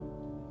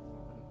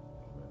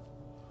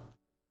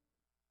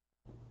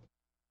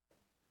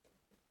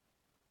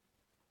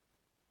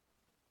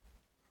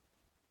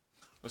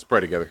Let's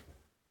pray together.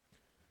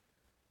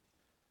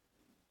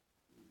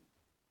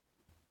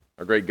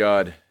 Our great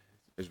God,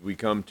 as we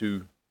come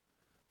to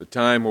the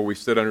time where we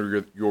sit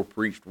under your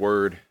preached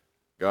word,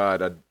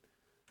 God, I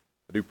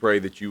do pray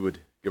that you would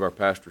give our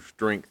pastor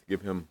strength,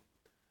 give him,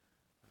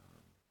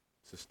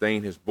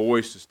 sustain his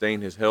voice,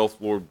 sustain his health.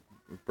 Lord,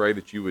 we pray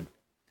that you would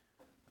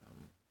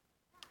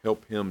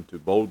help him to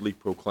boldly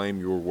proclaim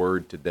your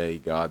word today,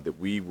 God, that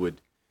we would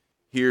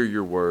hear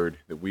your word,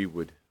 that we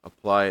would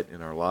apply it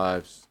in our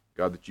lives.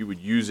 God, that you would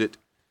use it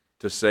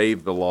to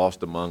save the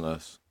lost among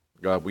us.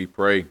 God, we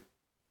pray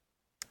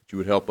that you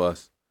would help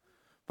us,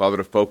 Father,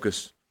 to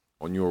focus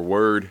on your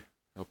word.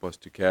 Help us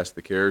to cast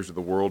the cares of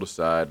the world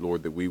aside,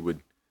 Lord, that we would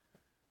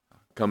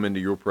come into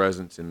your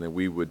presence and that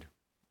we would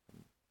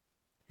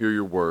hear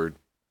your word.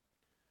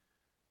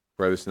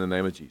 Pray this in the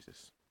name of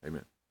Jesus.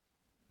 Amen.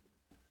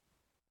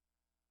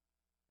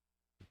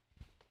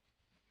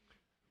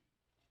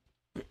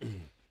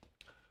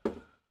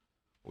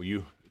 Will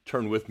you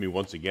turn with me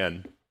once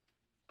again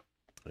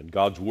in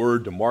God's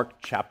Word to Mark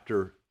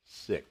chapter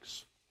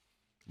 6.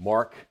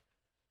 Mark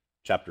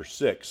chapter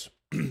 6.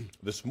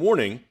 This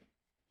morning,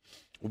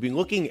 we'll be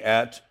looking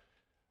at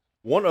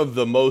one of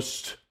the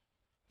most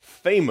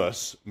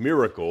famous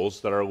miracles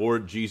that our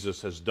Lord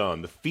Jesus has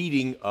done, the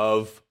feeding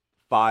of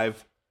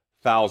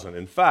 5,000.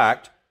 In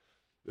fact,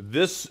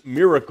 this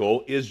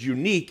miracle is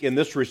unique in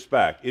this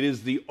respect. It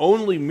is the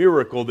only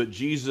miracle that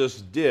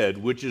Jesus did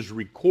which is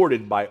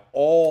recorded by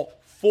all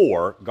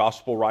four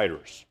gospel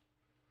writers.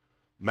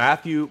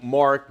 Matthew,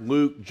 Mark,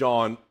 Luke,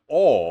 John,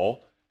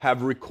 all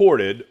have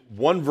recorded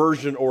one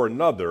version or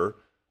another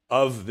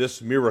of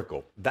this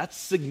miracle. That's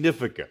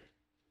significant.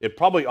 It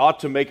probably ought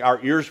to make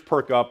our ears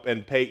perk up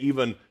and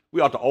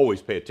we ought to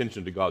always pay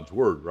attention to God's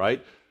word,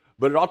 right?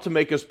 But it ought to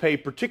make us pay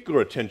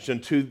particular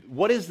attention to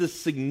what is the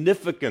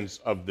significance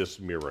of this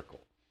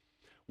miracle?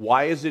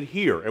 Why is it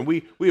here? And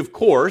we of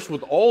course,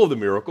 with all of the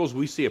miracles,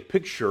 we see a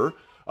picture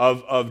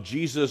of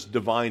Jesus'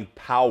 divine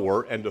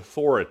power and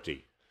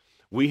authority.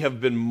 We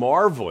have been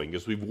marveling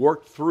as we've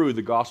worked through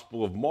the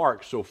Gospel of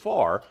Mark so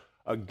far,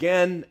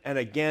 again and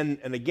again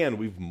and again,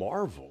 we've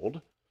marveled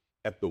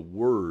at the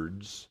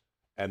words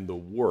and the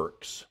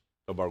works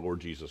of our Lord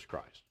Jesus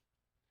Christ.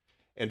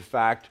 In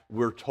fact,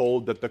 we're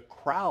told that the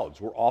crowds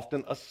were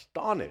often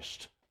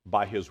astonished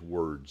by his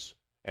words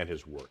and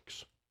his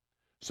works.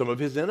 Some of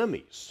his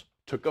enemies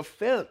took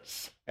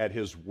offense at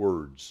his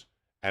words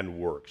and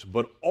works.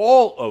 But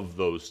all of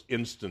those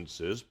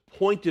instances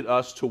pointed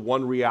us to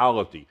one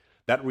reality,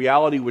 that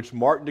reality which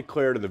Mark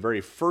declared in the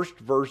very first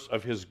verse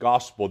of his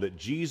gospel, that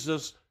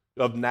Jesus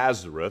of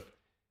Nazareth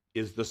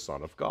is the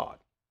Son of God.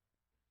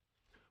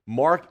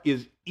 Mark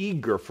is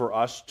eager for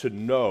us to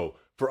know,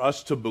 for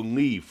us to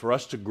believe, for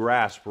us to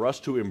grasp, for us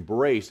to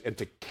embrace, and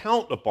to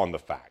count upon the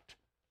fact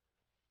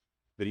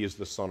that he is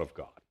the Son of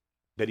God,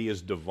 that he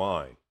is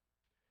divine.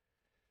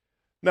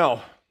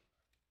 Now,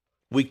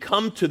 we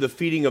come to the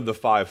feeding of the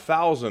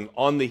 5,000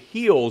 on the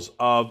heels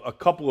of a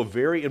couple of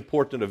very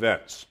important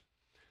events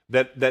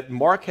that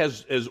Mark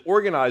has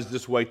organized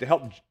this way to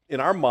help,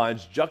 in our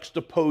minds,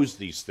 juxtapose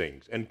these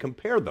things and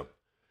compare them.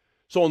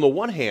 So on the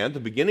one hand, the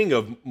beginning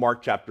of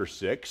Mark chapter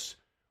 6,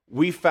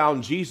 we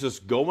found Jesus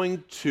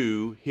going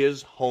to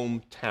his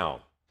hometown.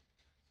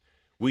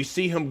 We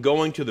see him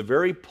going to the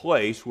very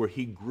place where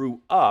he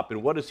grew up,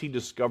 and what does he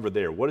discover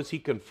there? What is he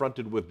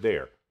confronted with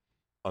there?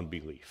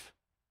 Unbelief.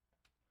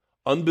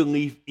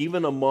 Unbelief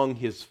even among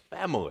his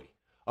family,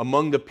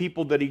 among the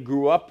people that he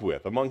grew up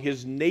with, among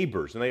his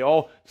neighbors. And they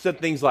all said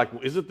things like,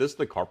 isn't this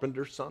the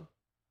carpenter's son?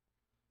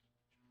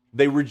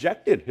 They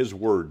rejected his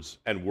words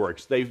and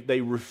works. They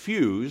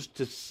refused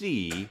to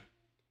see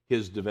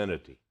his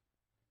divinity.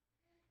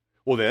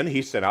 Well, then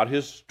he sent out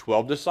his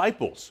 12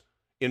 disciples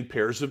in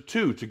pairs of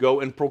 2 to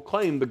go and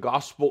proclaim the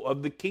gospel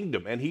of the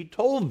kingdom. And he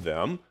told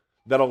them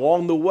that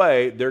along the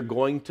way they're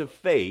going to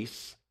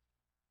face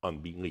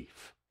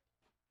unbelief.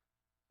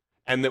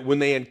 And that when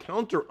they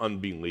encounter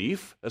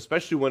unbelief,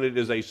 especially when it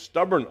is a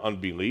stubborn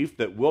unbelief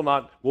that will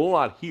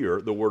not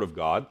hear the word of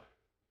God,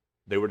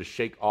 they were to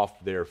shake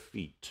off their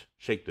feet,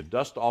 shake the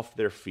dust off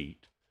their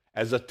feet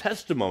as a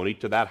testimony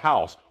to that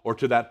house or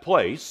to that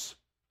place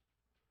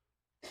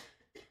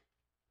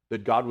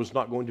that God was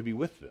not going to be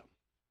with them.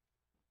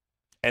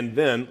 And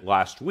then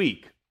last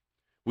week,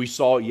 we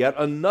saw yet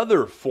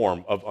another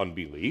form of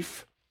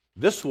unbelief,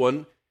 this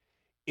one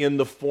in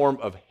the form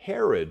of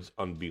Herod's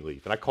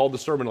unbelief. And I called the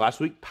sermon last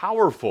week,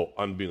 Powerful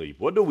Unbelief.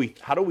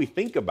 How do we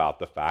think about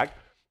the fact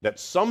that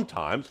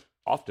sometimes,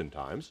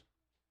 oftentimes,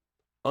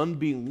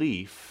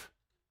 unbelief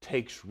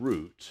takes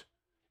root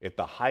at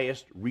the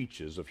highest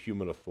reaches of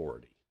human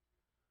authority,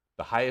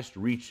 the highest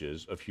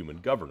reaches of human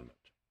government?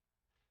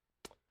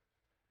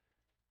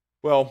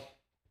 Well,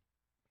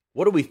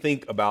 what do we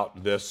think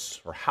about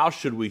this, or how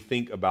should we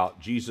think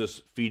about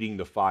Jesus feeding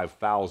the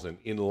 5,000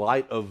 in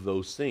light of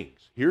those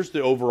things? Here's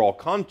the overall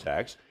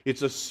context.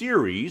 It's a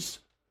series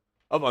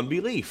of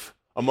unbelief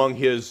among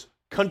his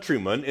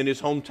countrymen in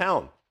his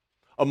hometown,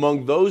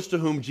 among those to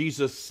whom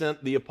Jesus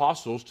sent the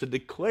apostles to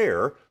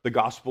declare the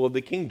gospel of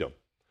the kingdom,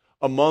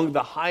 among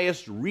the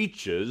highest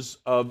reaches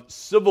of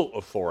civil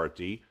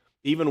authority,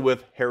 even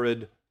with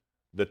Herod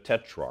the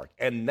Tetrarch.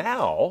 And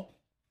now,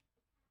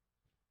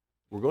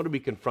 we're going to be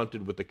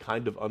confronted with the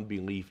kind of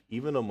unbelief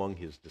even among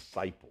his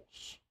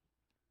disciples.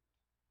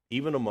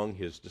 Even among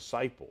his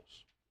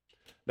disciples.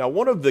 Now,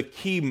 one of the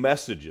key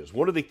messages,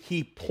 one of the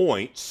key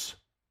points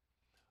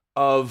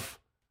of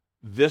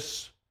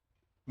this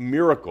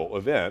miracle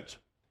event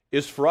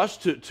is for us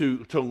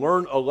to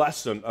learn a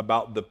lesson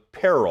about the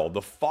peril,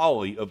 the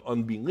folly of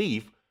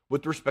unbelief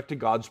with respect to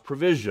God's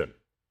provision.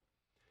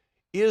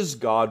 Is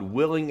God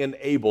willing and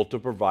able to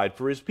provide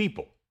for his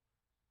people?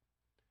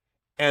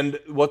 And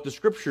what the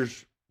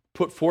scriptures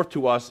put forth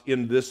to us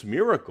in this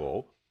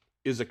miracle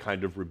is a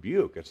kind of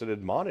rebuke. It's an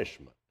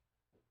admonishment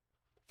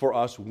for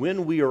us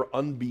when we are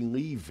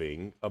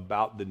unbelieving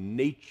about the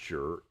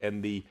nature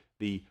and the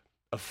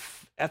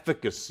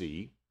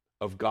efficacy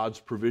of God's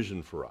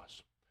provision for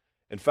us.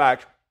 In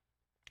fact,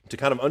 to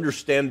kind of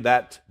understand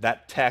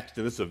that text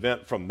and this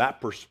event from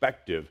that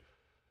perspective,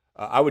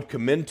 I would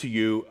commend to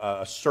you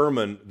a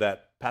sermon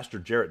that Pastor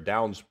Jarrett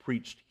Downs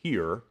preached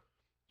here.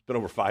 It's been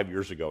over 5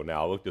 years ago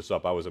now. I looked this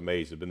up. I was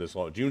amazed. It's been this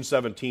long. June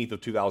 17th of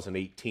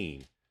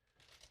 2018.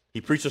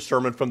 He preached a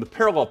sermon from the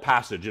parallel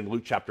passage in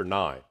Luke chapter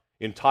 9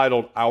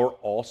 entitled, Our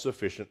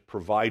All-Sufficient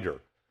Provider.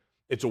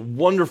 It's a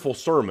wonderful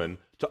sermon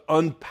to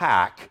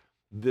unpack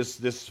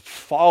this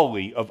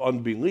folly of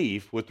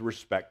unbelief with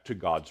respect to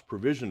God's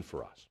provision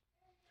for us.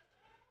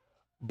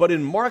 But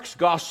in Mark's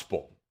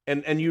gospel,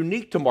 and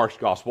unique to Mark's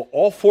gospel,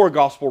 all four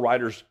gospel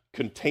writers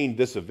contain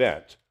this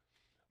event.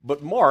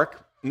 But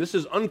Mark, and this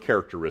is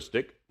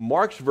uncharacteristic,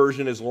 Mark's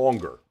version is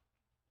longer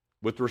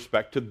with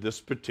respect to this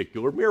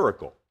particular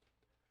miracle.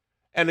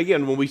 And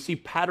again, when we see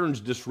patterns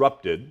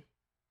disrupted,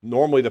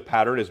 normally the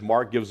pattern is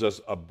Mark gives us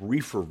a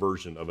briefer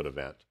version of an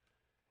event.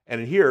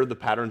 And here, the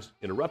pattern's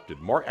interrupted.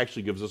 Mark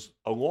actually gives us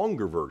a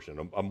longer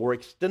version, a more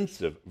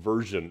extensive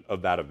version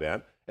of that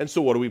event. And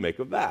so what do we make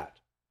of that?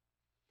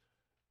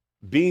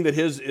 Being that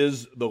his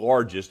is the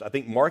largest, I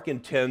think Mark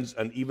intends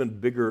an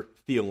even bigger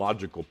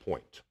theological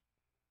point.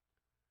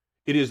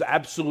 It is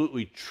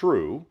absolutely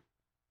true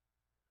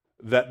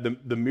that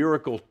the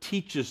miracle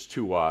teaches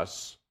to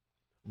us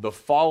the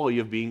folly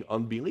of being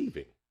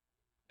unbelieving,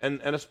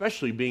 and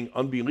especially being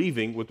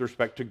unbelieving with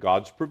respect to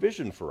God's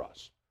provision for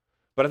us.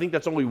 But I think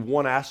that's only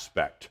one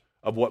aspect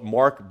of what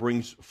Mark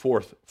brings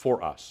forth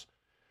for us.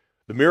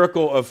 The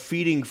miracle of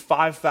feeding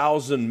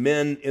 5,000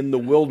 men in the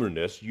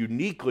wilderness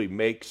uniquely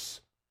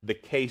makes the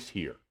case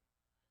here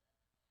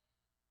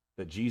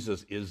that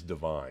Jesus is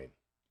divine.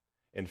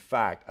 In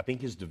fact, I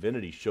think his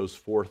divinity shows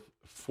forth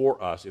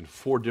for us in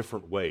four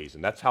different ways,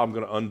 and that's how I'm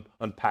going to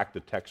unpack the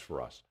text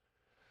for us.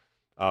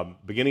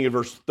 Beginning in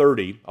verse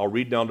 30, I'll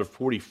read down to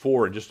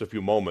 44 in just a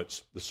few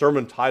moments. The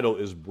sermon title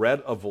is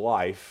Bread of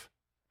Life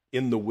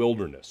in the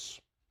Wilderness.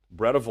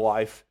 Bread of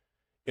Life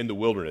in the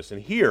Wilderness.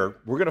 And here,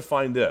 we're going to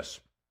find this.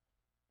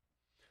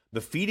 The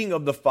feeding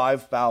of the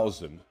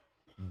 5,000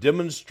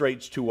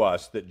 demonstrates to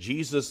us that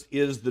Jesus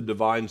is the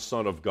divine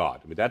Son of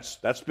God. I mean,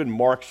 that's been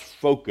Mark's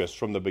focus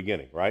from the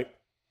beginning, right?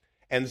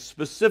 And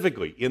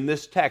specifically, in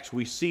this text,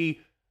 we see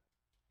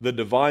the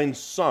divine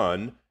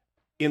Son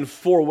in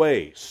four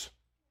ways.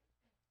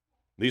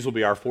 These will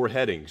be our four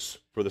headings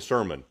for the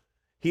sermon.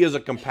 He is a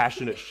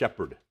compassionate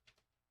shepherd.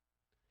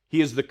 He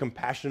is the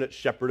compassionate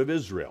shepherd of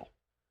Israel.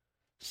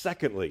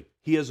 Secondly,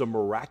 he is a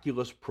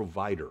miraculous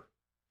provider.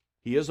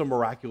 He is a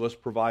miraculous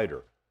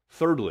provider.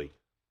 Thirdly,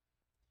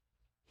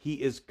 he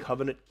is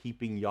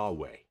covenant-keeping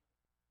Yahweh.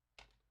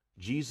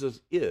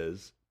 Jesus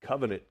is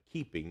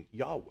covenant-keeping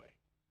Yahweh.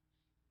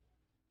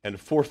 And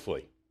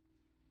fourthly,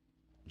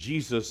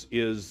 Jesus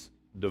is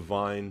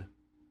divine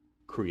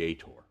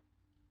creator.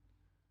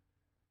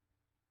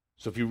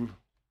 So if you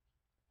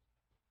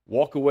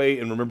walk away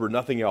and remember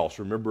nothing else,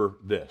 remember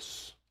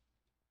this,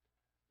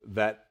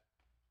 that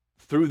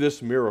through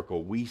this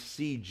miracle, we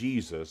see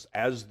Jesus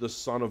as the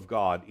Son of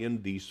God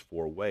in these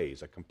four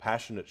ways: a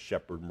compassionate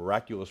shepherd,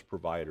 miraculous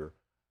provider,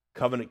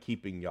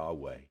 covenant-keeping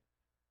Yahweh,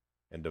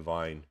 and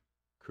divine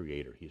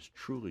creator. He is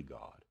truly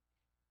God,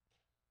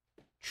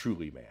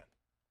 truly man.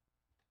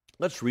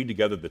 Let's read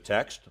together the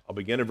text. I'll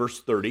begin in verse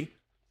 30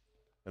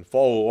 and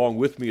follow along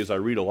with me as I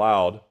read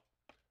aloud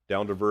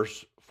down to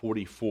verse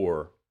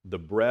 44, the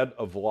bread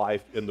of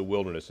life in the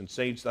wilderness. And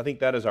saints, I think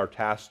that is our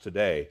task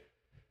today,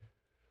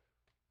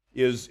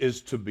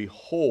 is to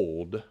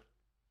behold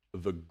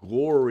the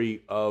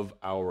glory of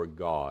our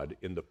God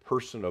in the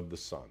person of the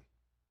Son.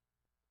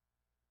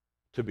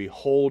 To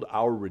behold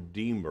our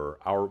Redeemer,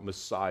 our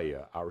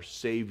Messiah, our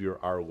Savior,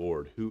 our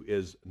Lord, who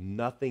is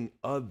nothing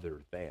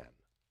other than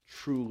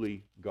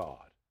truly God,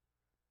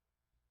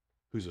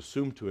 who's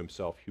assumed to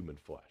himself human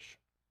flesh.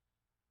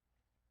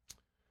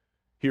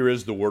 Here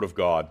is the word of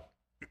God.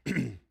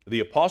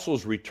 The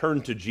apostles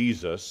returned to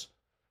Jesus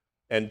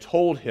and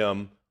told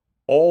him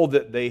all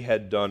that they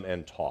had done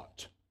and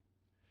taught.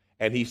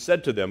 And he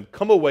said to them,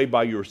 "Come away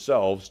by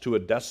yourselves to a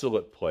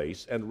desolate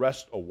place and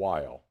rest a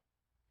while."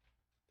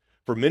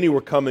 For many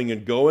were coming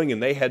and going,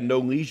 and they had no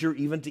leisure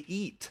even to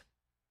eat.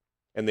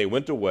 And they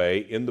went away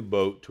in the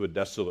boat to a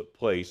desolate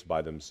place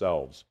by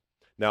themselves.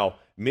 Now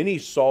many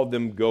saw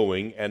them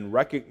going and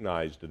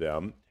recognized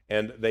them,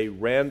 and they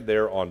ran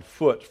there on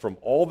foot from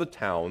all the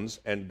towns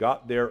and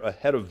got there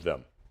ahead of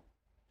them.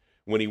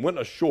 When he went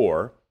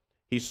ashore,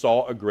 he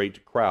saw a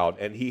great crowd,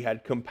 and he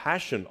had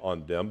compassion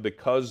on them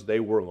because they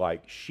were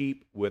like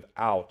sheep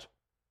without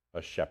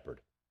a shepherd.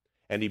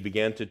 And he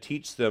began to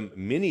teach them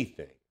many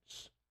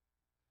things.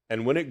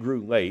 And when it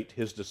grew late,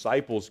 his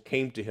disciples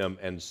came to him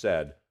and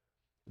said,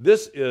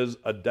 "This is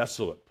a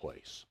desolate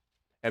place,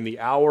 and the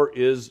hour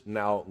is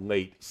now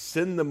late.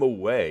 Send them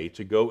away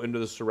to go into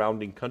the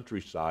surrounding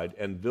countryside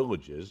and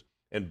villages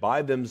and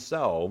buy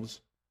themselves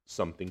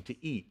something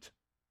to eat."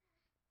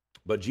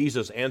 But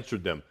Jesus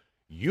answered them,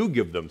 "You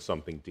give them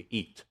something to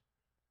eat."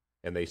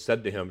 And they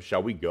said to him,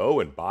 "Shall we go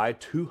and buy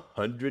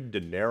 200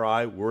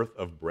 denarii worth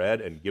of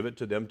bread and give it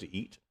to them to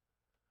eat?"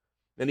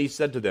 And he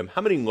said to them,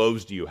 "How many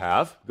loaves do you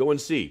have? Go and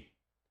see."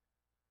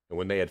 And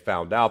when they had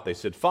found out, they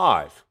said,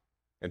 5,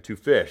 and 2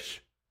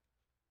 fish.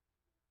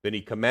 Then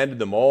he commanded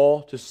them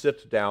all to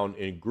sit down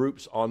in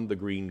groups on the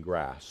green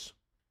grass.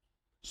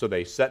 So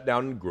they sat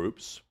down in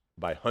groups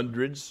by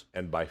hundreds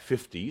and by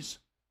 50s,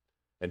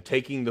 and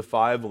taking the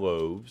 5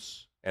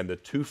 loaves and the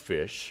 2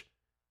 fish,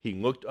 he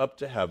looked up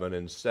to heaven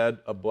and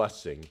said a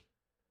blessing,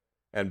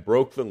 and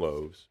broke the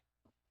loaves,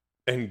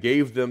 and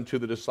gave them to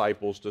the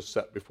disciples to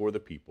set before the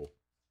people.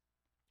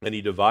 And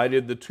he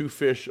divided the 2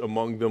 fish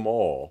among them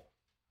all,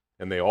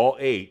 and they all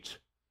ate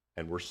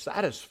and were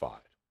satisfied.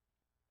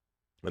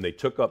 And they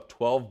took up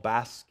 12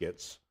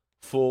 baskets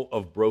full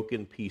of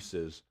broken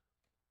pieces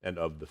and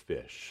of the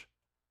fish.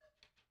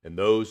 And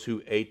those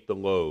who ate the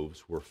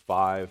loaves were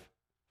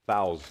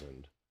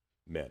 5,000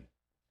 men.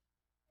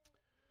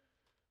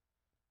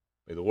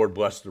 May the Lord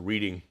bless the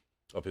reading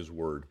of his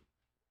word.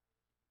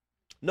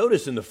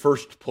 Notice in the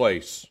first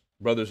place,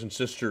 brothers and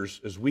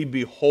sisters, as we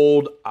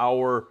behold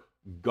our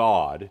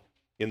God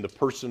in the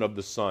person of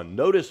the Son,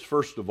 notice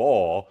first of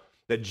all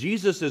that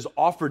Jesus is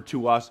offered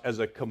to us as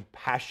a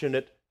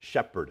compassionate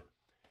shepherd.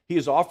 He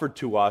is offered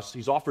to us,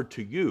 he's offered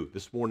to you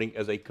this morning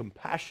as a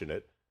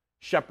compassionate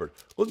shepherd.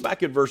 Look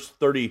back at verse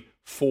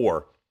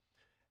 34.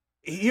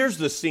 Here's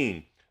the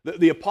scene.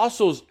 The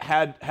apostles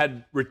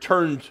had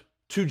returned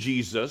to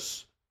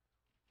Jesus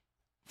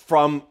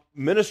from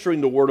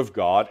ministering the word of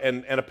God,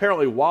 and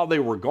apparently while they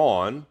were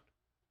gone,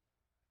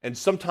 and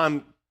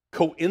sometime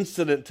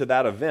coincident to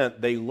that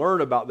event, they learn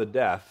about the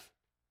death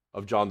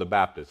of John the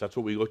Baptist. That's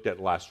what we looked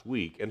at last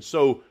week. And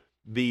so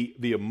the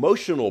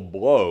emotional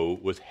blow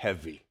was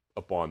heavy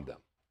upon them,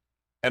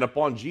 and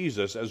upon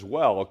Jesus as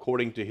well,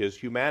 according to his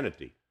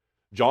humanity.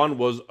 John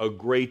was a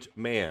great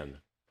man,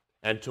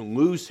 and to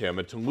lose him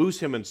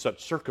in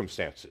such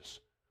circumstances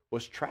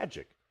was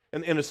tragic.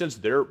 And in a sense,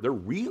 they're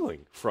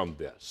reeling from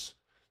this.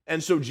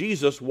 And so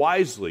Jesus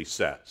wisely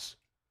says,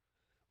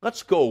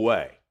 let's go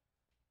away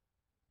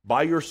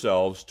by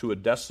yourselves to a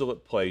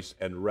desolate place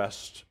and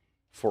rest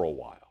for a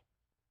while.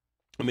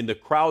 I mean, the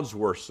crowds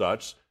were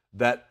such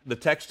that the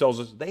text tells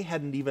us they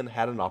hadn't even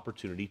had an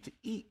opportunity to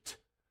eat.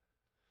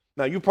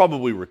 Now, you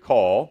probably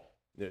recall,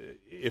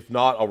 if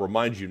not, I'll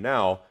remind you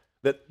now,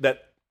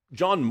 that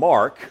John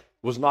Mark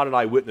was not an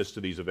eyewitness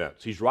to these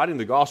events. He's writing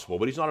the gospel,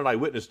 but he's not an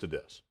eyewitness to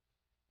this.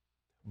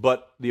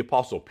 But the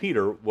Apostle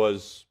Peter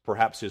was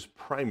perhaps his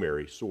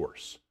primary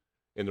source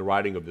in the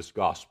writing of this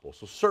gospel.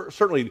 So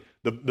certainly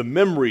the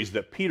memories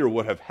that Peter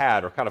would have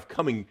had are kind of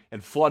coming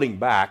and flooding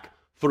back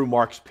through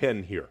Mark's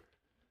pen here.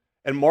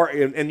 And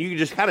you can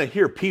just kind of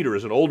hear Peter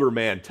as an older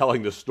man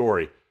telling this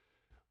story.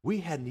 We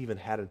hadn't even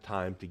had a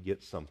time to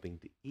get something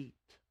to eat.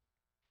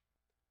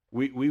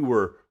 We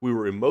were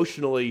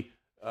emotionally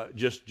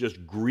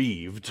just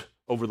grieved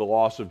over the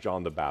loss of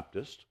John the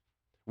Baptist.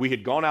 We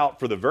had gone out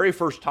for the very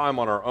first time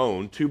on our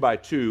own, 2 by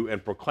 2,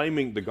 and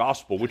proclaiming the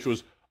gospel, which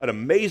was an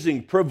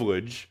amazing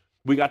privilege.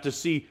 We got to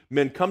see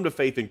men come to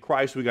faith in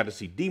Christ. We got to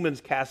see demons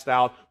cast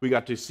out. We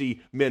got to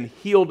see men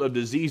healed of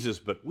diseases,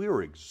 but we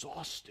were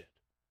exhausted.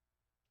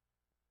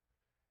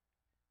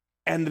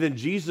 And then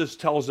Jesus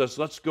tells us,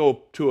 let's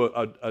go to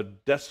a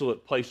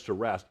desolate place to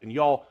rest. And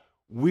y'all,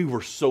 we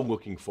were so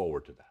looking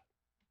forward to that.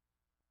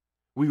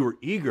 We were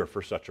eager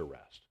for such a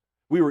rest.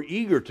 We were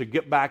eager to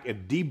get back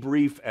and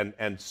debrief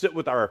and sit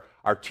with our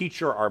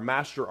teacher, our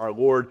master, our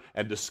Lord,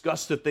 and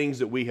discuss the things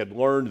that we had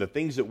learned, the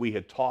things that we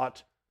had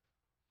taught.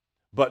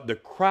 But the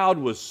crowd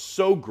was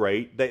so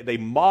great, they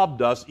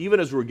mobbed us even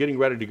as we were getting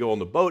ready to go on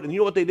the boat. And you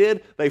know what they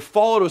did? They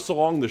followed us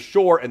along the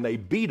shore and they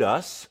beat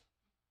us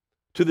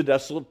to the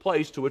desolate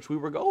place to which we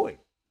were going.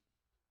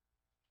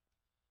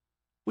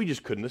 We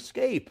just couldn't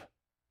escape.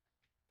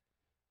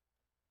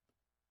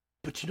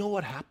 But you know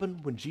what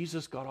happened when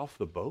Jesus got off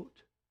the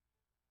boat?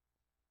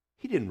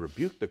 He didn't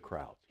rebuke the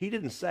crowd. He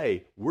didn't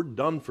say, we're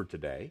done for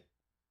today.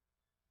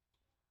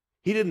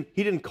 He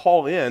didn't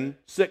call in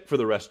sick for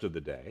the rest of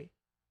the day.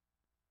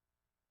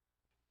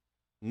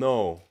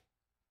 No,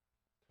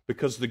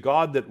 because the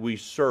God that we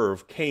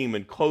serve came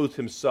and clothed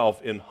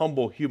himself in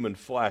humble human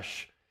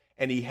flesh,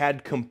 and he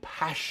had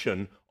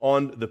compassion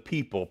on the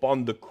people,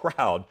 upon the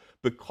crowd,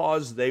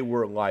 because they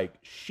were like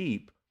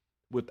sheep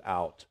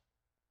without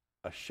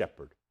a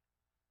shepherd.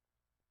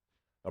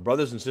 Now,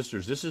 brothers and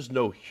sisters, this is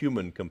no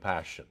human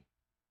compassion,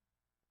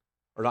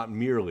 or not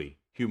merely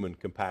human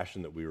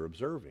compassion that we are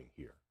observing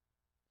here.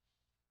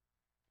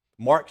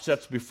 Mark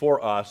sets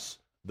before us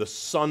the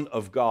Son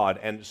of God,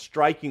 and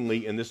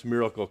strikingly in this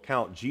miracle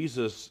account,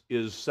 Jesus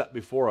is set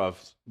before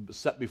us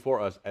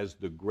as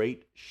the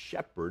great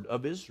shepherd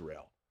of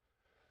Israel.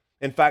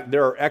 In fact,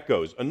 there are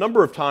echoes. A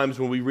number of times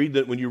when you read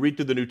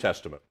through the New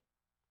Testament,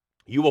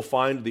 you will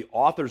find the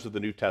authors of the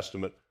New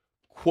Testament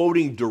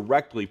quoting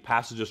directly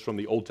passages from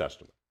the Old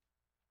Testament.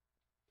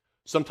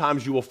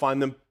 Sometimes you will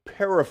find them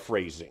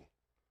paraphrasing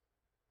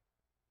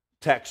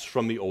texts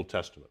from the Old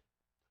Testament.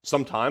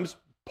 Sometimes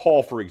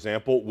Paul, for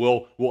example,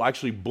 will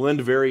actually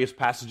blend various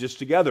passages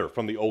together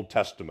from the Old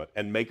Testament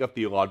and make a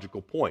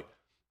theological point.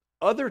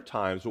 Other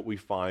times what we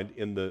find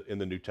in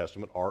the New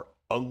Testament are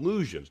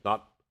allusions,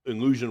 not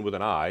illusion with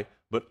an I,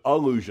 but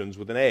allusions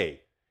with an A.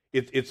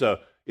 It's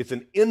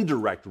an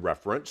indirect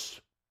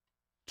reference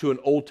to an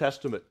Old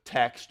Testament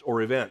text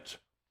or event.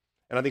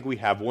 And I think we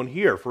have one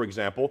here, for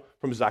example,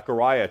 from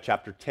Zechariah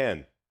chapter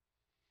 10.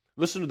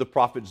 Listen to the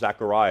prophet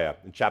Zechariah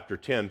in chapter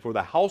 10. For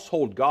the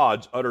household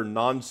gods utter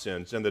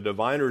nonsense, and the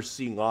diviners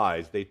see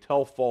lies. They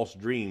tell false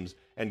dreams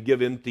and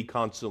give empty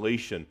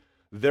consolation.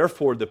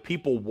 Therefore the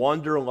people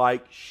wander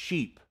like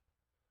sheep.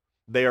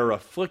 They are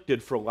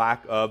afflicted for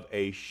lack of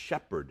a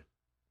shepherd.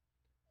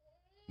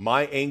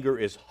 My anger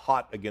is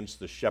hot against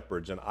the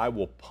shepherds, and I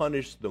will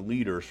punish the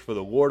leaders, for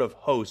the Lord of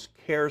hosts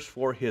cares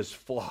for his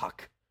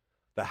flock,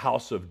 the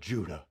house of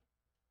Judah,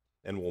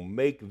 and will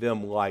make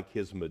them like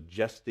his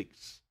majestic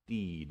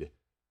steed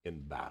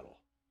in battle.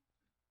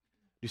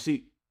 You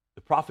see,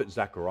 the prophet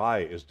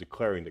Zechariah is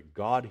declaring that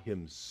God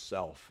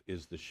himself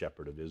is the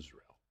shepherd of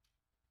Israel,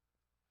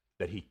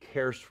 that he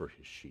cares for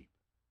his sheep,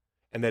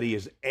 and that he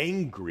is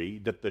angry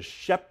that the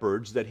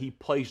shepherds that he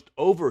placed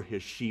over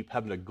his sheep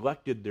have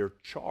neglected their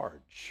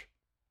charge,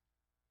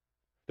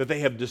 that they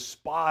have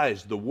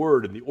despised the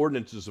word and the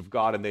ordinances of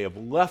God, and they have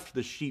left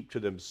the sheep to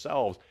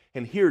themselves.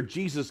 And here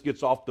Jesus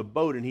gets off the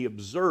boat and he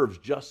observes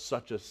just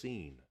such a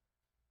scene.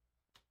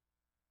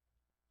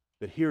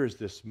 That here is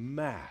this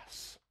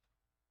mass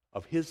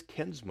of his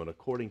kinsmen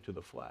according to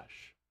the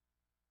flesh,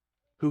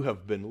 who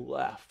have been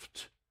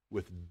left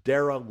with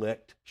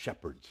derelict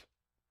shepherds.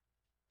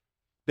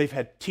 They've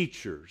had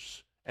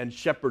teachers and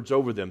shepherds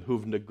over them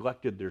who've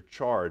neglected their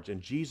charge,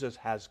 and Jesus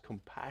has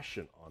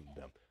compassion on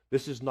them.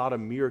 This is not a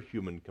mere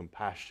human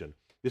compassion.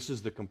 This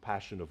is the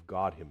compassion of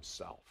God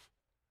himself.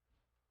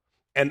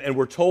 And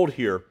we're told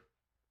here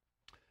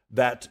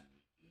that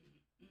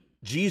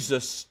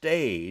Jesus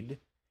stayed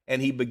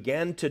and he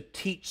began to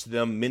teach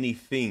them many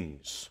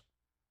things.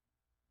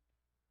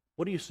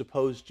 What do you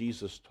suppose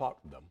Jesus taught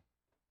them?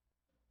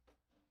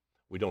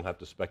 We don't have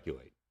to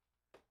speculate.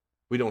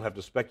 We don't have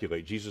to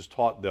speculate. Jesus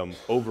taught them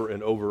over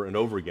and over and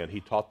over again. He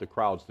taught the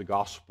crowds the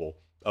gospel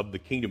of the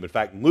kingdom. In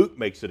fact, Luke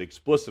makes it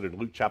explicit in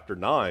Luke chapter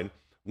 9.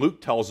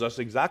 Luke tells us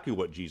exactly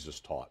what Jesus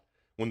taught.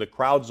 When the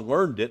crowds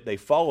learned it, they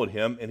followed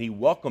him, and he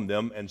welcomed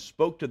them and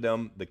spoke to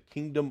them the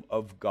kingdom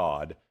of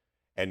God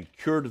and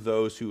cured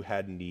those who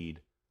had need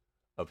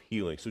of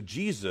healing. So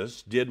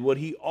Jesus did what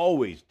he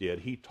always did.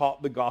 He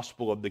taught the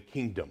gospel of the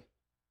kingdom.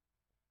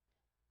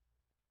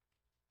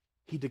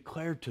 He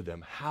declared to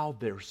them how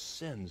their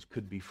sins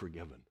could be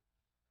forgiven.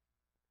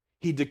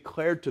 He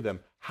declared to them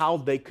how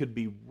they could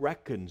be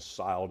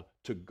reconciled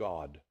to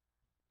God.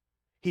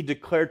 He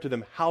declared to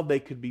them how they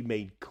could be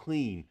made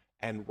clean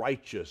and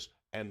righteous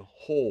and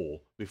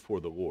whole before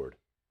the Lord.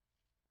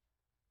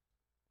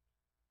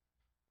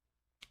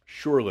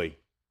 Surely,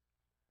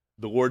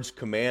 the Lord's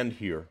command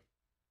here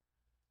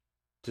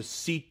to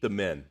seat the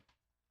men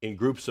in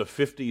groups of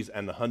 50s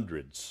and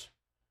 100s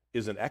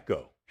is an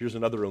echo. Here's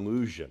another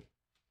allusion.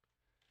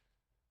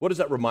 What does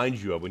that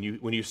remind you of when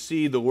you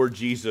see the Lord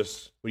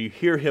Jesus, when you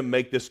hear him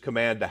make this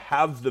command to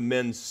have the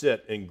men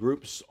sit in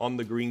groups on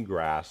the green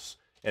grass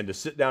and to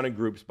sit down in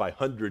groups by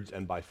hundreds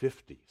and by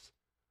 50s?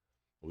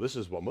 Well, this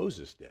is what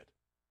Moses did.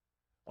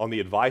 On the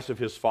advice of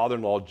his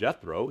father-in-law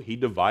Jethro, he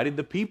divided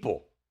the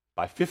people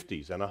by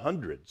 50s and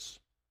 100s.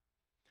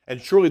 And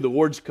surely the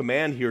Lord's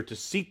command here to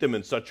seat them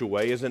in such a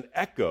way is an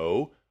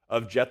echo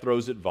of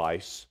Jethro's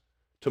advice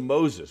to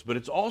Moses.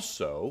 But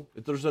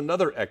there's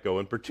another echo,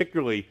 and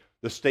particularly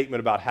the statement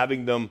about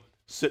having them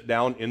sit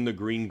down in the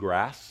green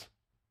grass.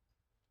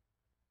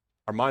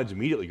 Our minds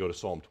immediately go to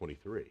Psalm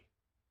 23.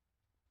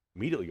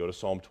 Immediately go to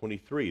Psalm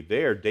 23.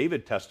 There,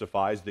 David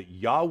testifies that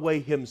Yahweh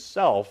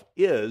himself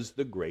is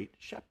the great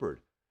shepherd.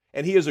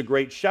 And he is a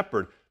great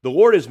shepherd. The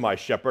Lord is my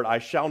shepherd, I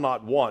shall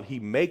not want. He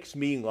makes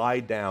me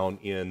lie down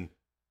in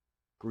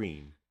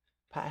green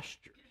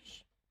pastures.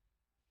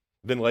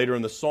 Then later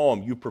in the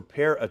psalm, you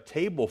prepare a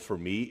table for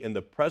me in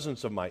the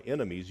presence of my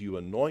enemies. You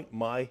anoint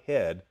my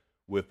head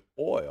with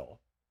oil.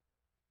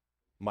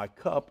 My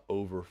cup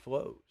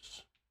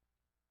overflows.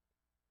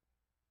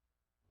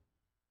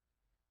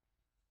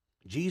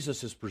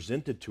 Jesus is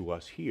presented to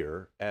us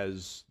here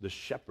as the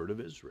shepherd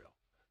of Israel.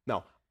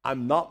 Now,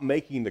 I'm not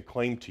making the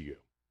claim to you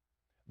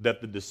that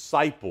the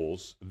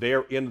disciples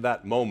there in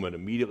that moment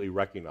immediately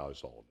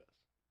recognized all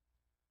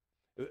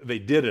of this. They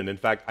didn't. In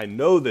fact, I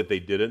know that they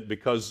didn't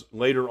because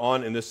later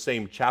on in this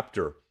same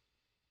chapter,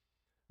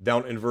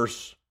 down in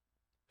verse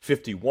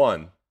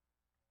 51,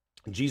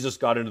 Jesus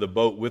got into the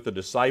boat with the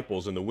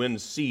disciples, and the wind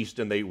ceased,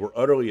 and they were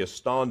utterly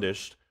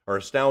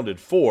astounded,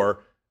 for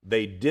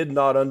they did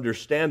not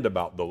understand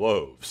about the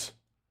loaves,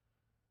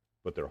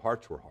 but their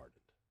hearts were hardened.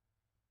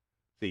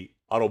 See,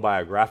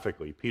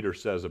 autobiographically, Peter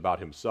says about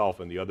himself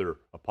and the other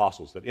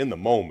apostles that in the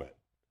moment,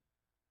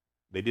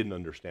 they didn't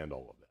understand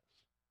all of this.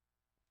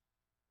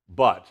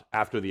 But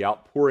after the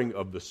outpouring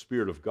of the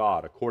Spirit of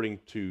God, according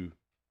to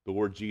the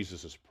Lord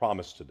Jesus'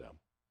 promise to them,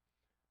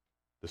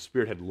 the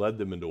Spirit had led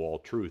them into all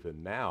truth,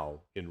 and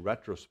now, in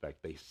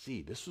retrospect, they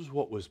see this is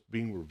what was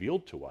being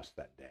revealed to us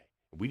that day.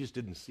 We just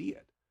didn't see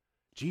it.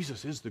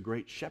 Jesus is the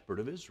great shepherd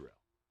of Israel.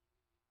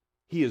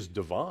 He is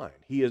divine.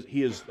 He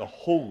is the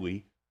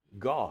holy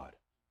God.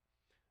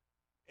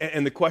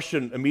 And the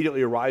question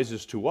immediately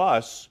arises to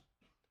us,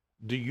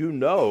 do you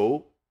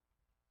know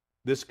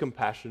this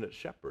compassionate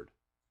shepherd?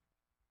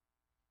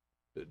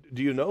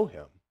 Do you know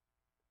him?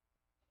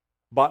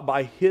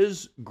 By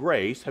his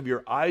grace, have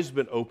your eyes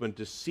been opened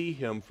to see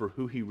him for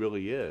who he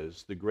really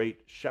is, the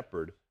great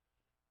shepherd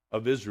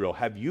of Israel?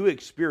 Have you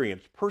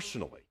experienced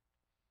personally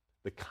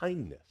the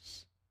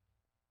kindness,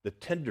 the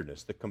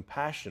tenderness, the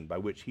compassion by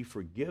which he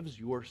forgives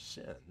your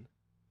sin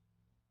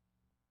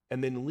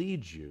and then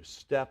leads you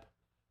step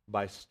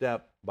by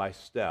step by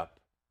step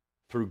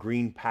through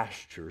green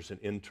pastures and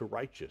into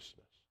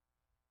righteousness?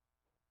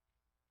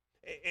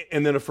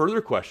 And then a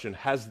further question,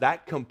 has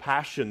that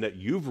compassion that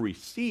you've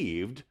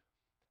received,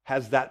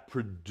 has that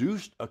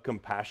produced a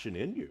compassion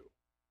in you?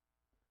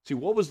 See,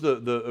 what was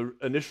the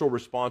initial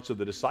response of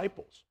the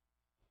disciples?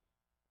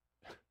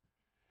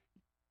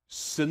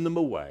 Send them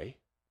away.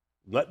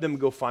 Let them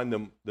go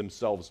find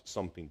themselves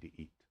something to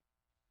eat.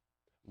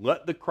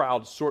 Let the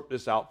crowd sort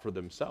this out for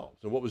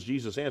themselves. And what was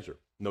Jesus' answer?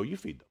 No, you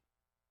feed them.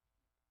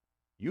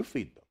 You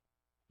feed them.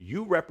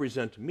 You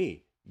represent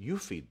me. You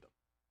feed them.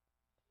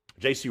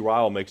 J.C.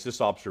 Ryle makes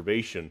this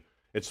observation.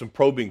 It's some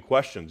probing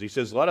questions. He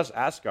says, let us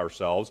ask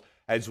ourselves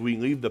as we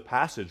leave the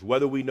passage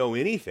whether we know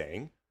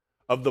anything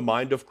of the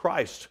mind of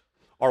Christ.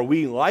 Are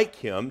we, like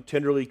him,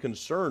 tenderly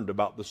concerned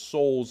about the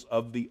souls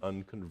of the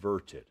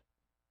unconverted?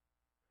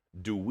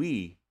 Do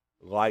we,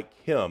 like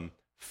him,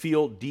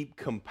 feel deep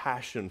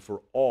compassion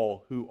for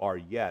all who are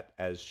yet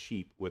as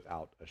sheep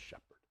without a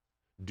shepherd?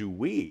 Do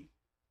we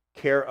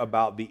care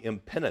about the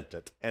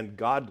impenitent and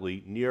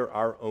godly near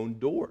our own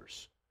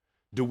doors?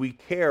 Do we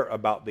care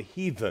about the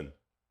heathen,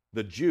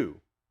 the Jew,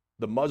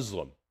 the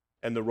Muslim,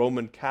 and the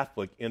Roman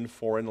Catholic in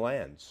foreign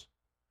lands?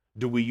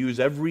 Do we use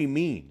every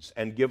means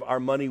and give our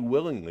money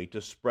willingly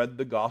to spread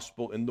the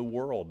gospel in the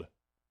world?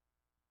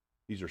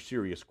 These are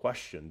serious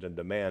questions and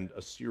demand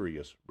a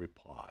serious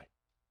reply.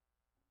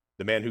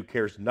 The man who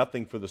cares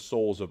nothing for the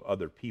souls of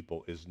other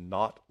people is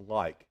not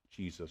like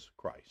Jesus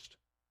Christ.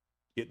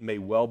 It may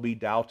well be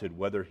doubted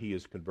whether he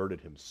is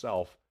converted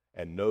himself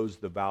and knows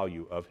the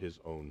value of his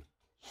own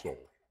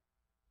soul.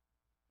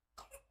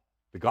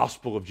 The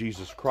gospel of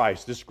Jesus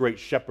Christ, this great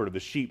shepherd of the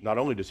sheep, not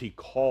only does he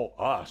call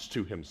us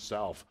to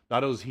himself,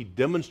 not only does he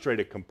demonstrate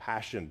a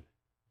compassion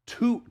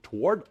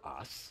toward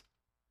us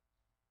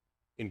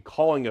in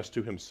calling us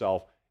to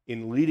himself,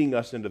 in leading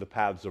us into the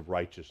paths of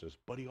righteousness,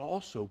 but he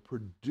also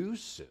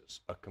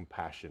produces a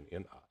compassion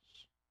in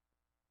us,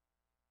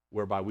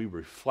 whereby we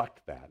reflect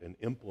that and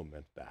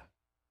implement that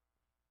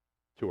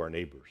to our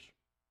neighbors.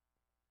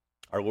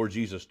 Our Lord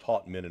Jesus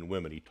taught men and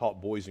women, he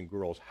taught boys and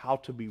girls how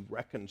to be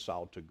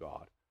reconciled to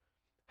God,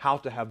 how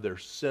to have their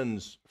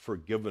sins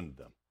forgiven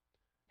them,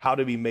 how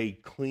to be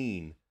made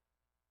clean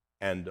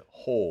and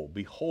whole.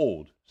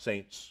 Behold,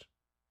 saints,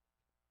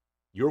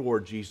 your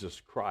Lord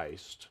Jesus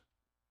Christ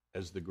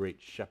as the great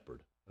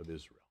shepherd of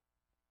Israel.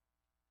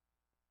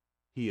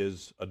 He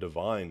is a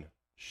divine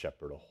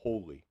shepherd, a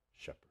holy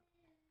shepherd.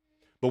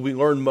 But we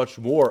learn much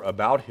more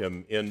about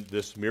him in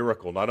this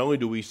miracle. Not only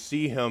do we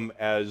see him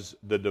as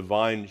the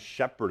divine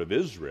shepherd of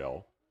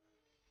Israel,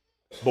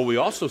 but we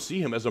also see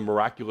him as a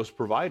miraculous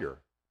provider.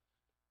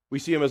 We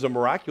see him as a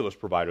miraculous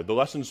provider. The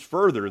lesson's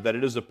further that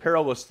it is a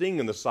perilous thing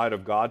in the sight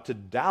of God to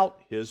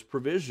doubt his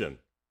provision.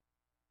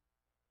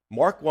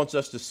 Mark wants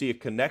us to see a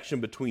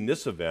connection between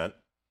this event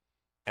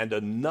and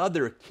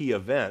another key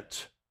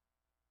event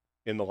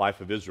in the life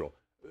of Israel.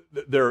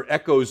 There are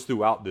echoes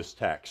throughout this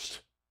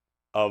text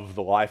of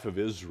the life of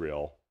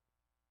Israel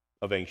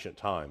of ancient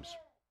times.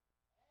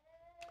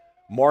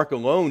 Mark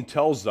alone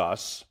tells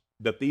us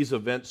that these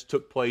events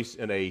took place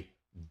in a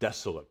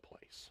desolate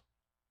place.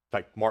 In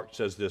fact, Mark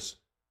says this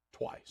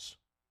twice.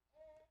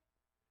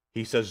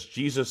 He says,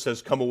 Jesus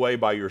says, come away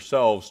by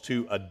yourselves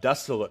to a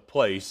desolate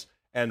place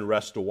and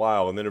rest a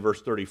while. And then in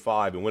verse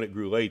 35, and when it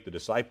grew late, the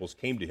disciples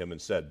came to him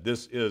and said,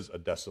 this is a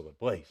desolate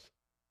place.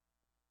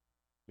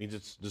 It means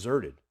it's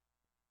deserted.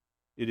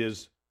 It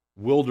is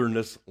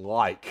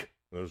wilderness-like.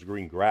 There was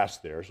green grass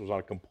there, so it was not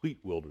a complete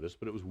wilderness,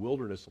 but it was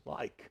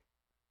wilderness-like.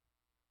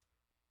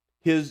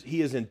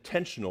 He is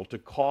intentional to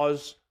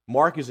cause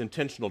Mark is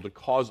intentional to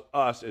cause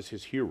us as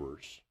his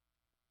hearers,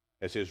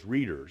 as his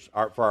readers,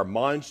 for our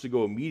minds to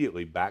go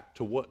immediately back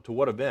to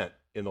what event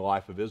in the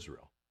life of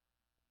Israel?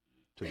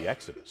 To the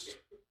Exodus,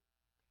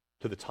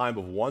 to the time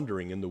of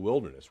wandering in the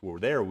wilderness, where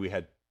there we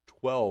had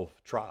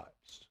 12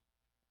 tribes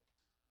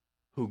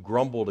who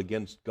grumbled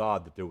against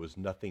God that there was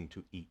nothing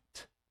to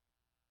eat.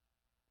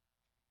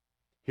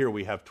 Here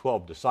we have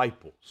 12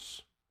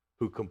 disciples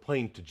who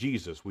complained to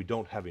Jesus, we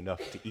don't have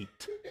enough to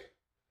eat.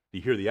 Do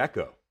you hear the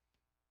echo?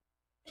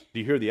 Do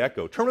you hear the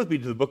echo? Turn with me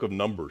to the book of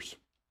Numbers.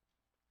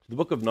 The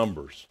book of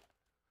Numbers.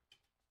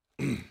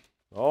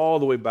 All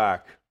the way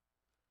back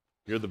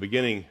near the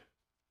beginning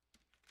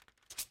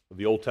of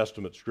the Old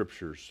Testament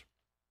scriptures.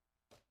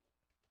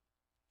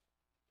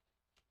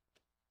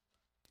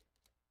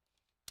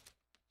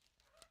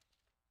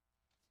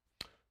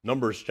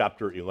 Numbers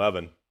chapter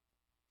 11.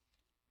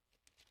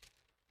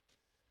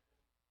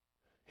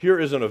 Here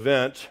is an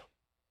event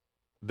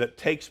that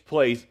takes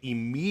place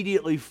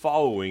immediately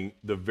following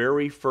the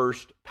very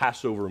first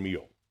Passover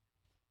meal.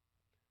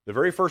 The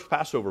very first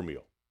Passover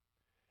meal.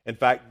 In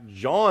fact,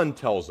 John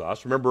tells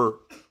us, remember,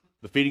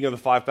 the feeding of the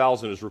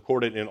 5,000 is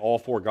recorded in all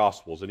four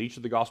Gospels, and each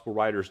of the Gospel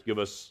writers give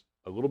us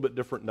a little bit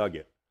different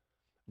nugget.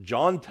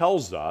 John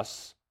tells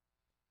us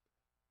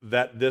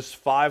that this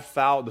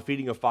the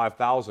feeding of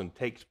 5,000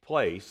 takes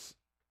place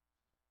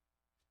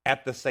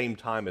at the same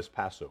time as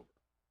Passover.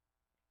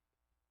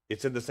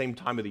 It's in the same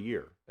time of the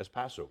year as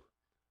Passover.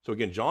 So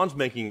again, John's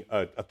making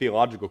a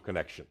theological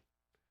connection,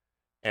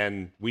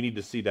 and we need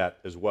to see that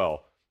as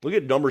well. Look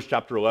at Numbers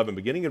chapter 11,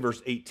 beginning in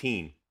verse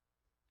 18.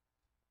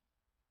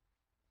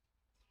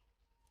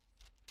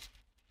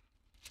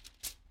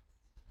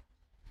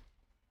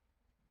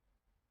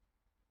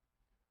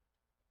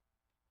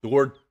 The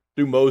Lord,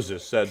 through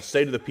Moses, said,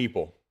 "Say to the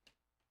people,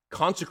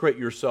 consecrate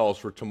yourselves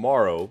for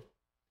tomorrow,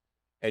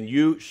 and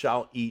you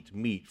shall eat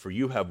meat, for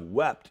you have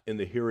wept in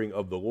the hearing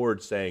of the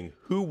Lord, saying,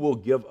 who will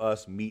give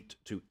us meat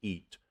to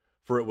eat?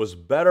 For it was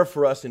better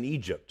for us in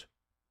Egypt.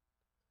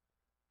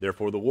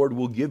 Therefore the Lord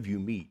will give you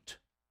meat,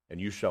 and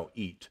you shall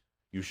eat.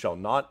 You shall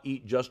not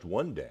eat just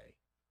 1 day,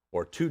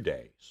 or 2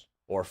 days,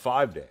 or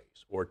 5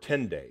 days, or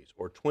 10 days,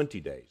 or 20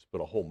 days, but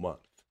a whole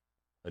month,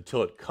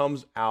 until it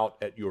comes out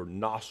at your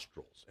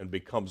nostrils and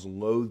becomes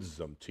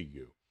loathsome to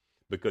you,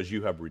 because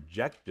you have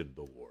rejected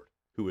the Lord,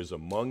 who is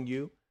among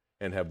you,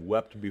 and have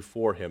wept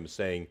before him,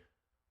 saying,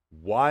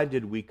 why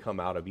did we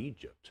come out of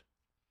Egypt?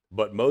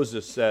 But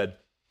Moses said,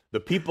 the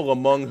people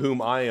among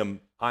whom I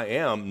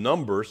am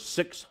number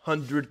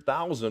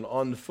 600,000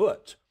 on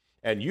foot,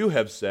 and you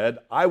have said,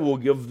 I will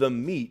give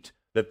them meat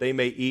that they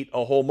may eat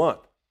a whole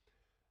month.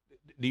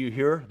 Do you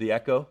hear the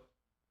echo?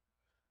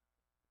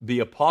 The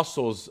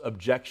apostles'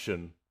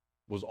 objection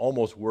was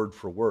almost word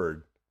for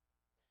word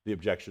the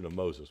objection of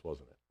Moses,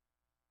 wasn't it?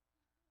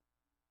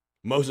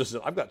 Moses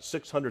said, I've got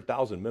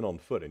 600,000 men on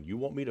foot, and you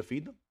want me to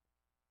feed them?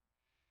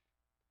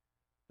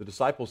 The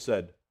disciples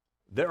said,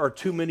 there are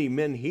too many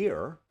men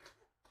here.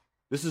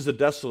 This is a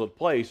desolate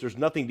place. There's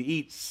nothing to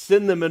eat.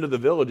 Send them into the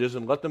villages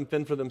and let them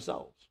fend for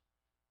themselves.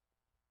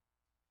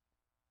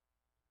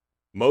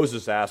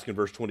 Moses asked in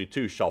verse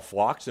 22, shall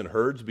flocks and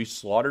herds be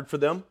slaughtered for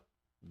them?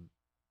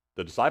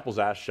 The disciples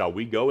asked, shall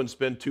we go and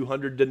spend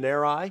 200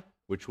 denarii,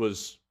 which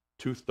was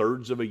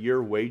 2/3 of a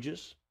year's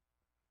wages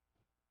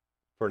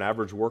for an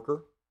average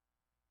worker?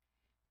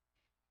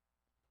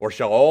 Or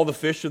shall all the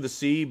fish of the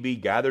sea be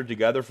gathered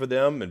together for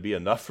them and be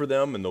enough for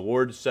them? And the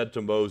Lord said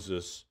to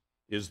Moses,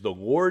 is the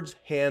Lord's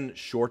hand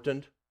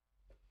shortened?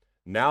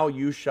 Now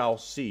you shall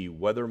see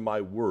whether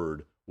my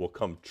word will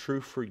come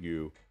true for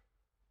you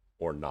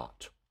or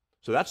not.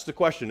 So that's the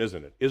question,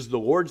 isn't it? Is the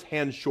Lord's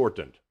hand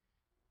shortened?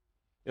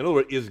 In other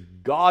words, is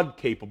God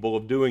capable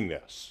of doing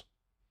this?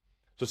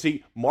 So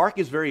see, Mark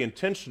is very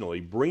intentionally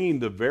bringing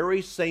the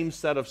very same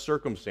set of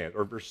circumstances,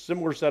 or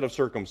similar set of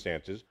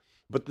circumstances,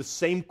 but the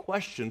same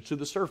question to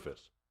the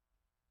surface.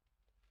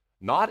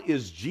 Not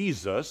is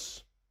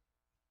Jesus,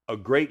 a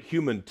great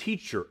human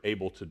teacher,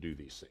 able to do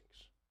these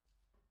things,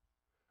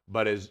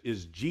 but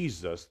is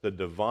Jesus, the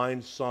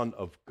divine Son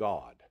of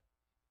God,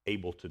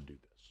 able to do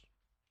this?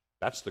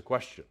 That's the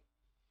question.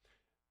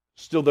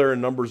 Still there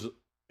in Numbers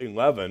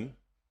 11,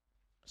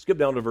 skip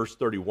down to verse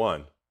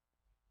 31.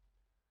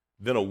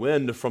 Then a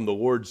wind from the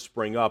Lord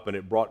sprang up, and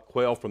it brought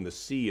quail from the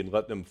sea and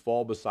let them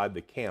fall beside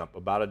the camp,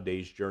 about a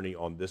day's journey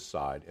on this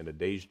side and a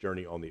day's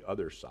journey on the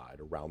other side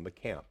around the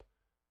camp,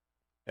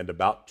 and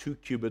about 2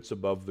 cubits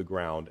above the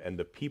ground. And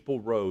the people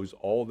rose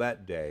all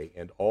that day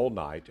and all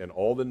night and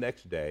all the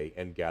next day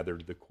and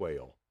gathered the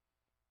quail.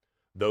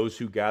 Those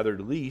who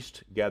gathered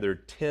least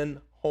gathered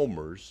 10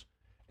 homers,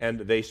 and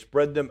they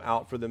spread them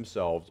out for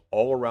themselves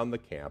all around the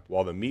camp,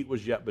 while the meat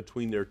was yet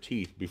between their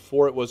teeth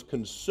before it was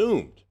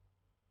consumed.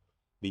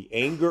 The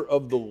anger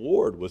of the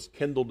Lord was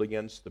kindled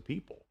against the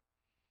people,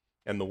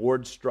 and the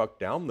Lord struck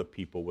down the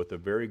people with a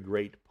very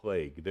great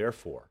plague.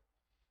 Therefore,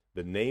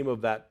 the name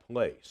of that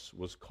place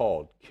was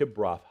called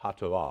Kibroth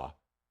Hattaavah,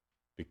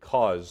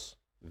 because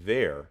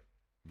there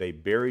they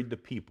buried the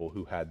people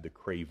who had the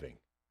craving.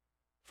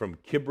 From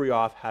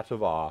Kibroth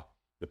Hattaavah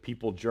The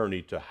people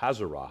journeyed to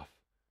Hazeroth,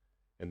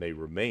 and they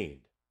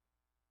remained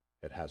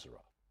at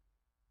Hazeroth.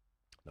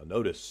 Now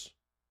notice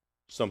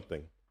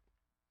something.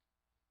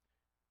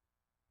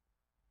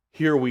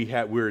 Here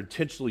we're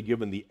intentionally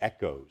given the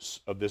echoes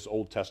of this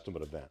Old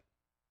Testament event.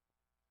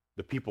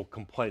 The people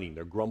complaining,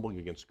 they're grumbling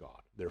against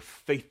God. They're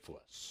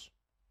faithless.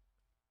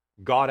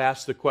 God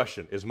asked the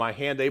question, is my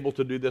hand able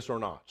to do this or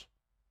not?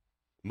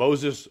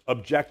 Moses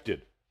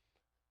objected.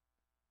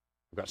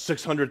 I've got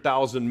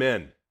 600,000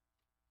 men.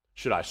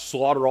 Should I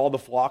slaughter all the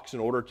flocks in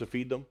order to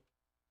feed them?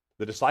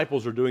 The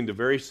disciples are doing the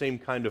very same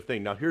kind of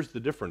thing. Now here's the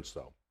difference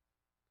though.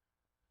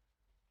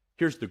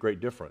 Here's the great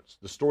difference.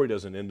 The story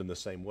doesn't end in the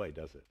same way,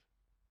 does it?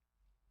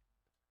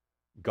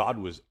 God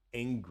was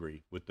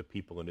angry with the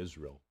people in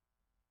Israel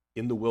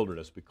in the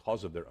wilderness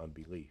because of their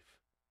unbelief.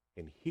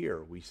 And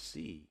here we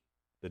see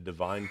the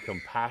divine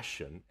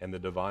compassion and the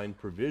divine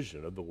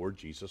provision of the Lord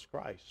Jesus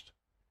Christ.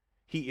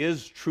 He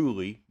is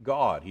truly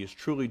God. He is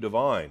truly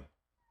divine.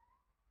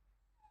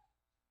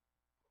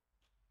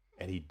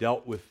 And he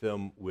dealt with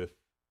them with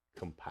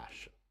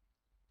compassion,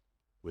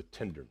 with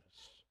tenderness,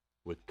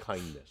 with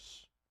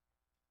kindness.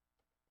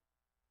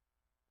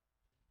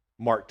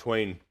 Mark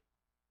Twain,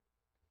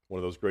 one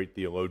of those great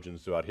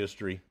theologians throughout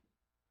history,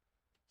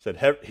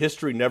 said,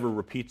 history never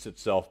repeats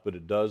itself, but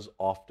it does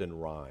often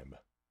rhyme.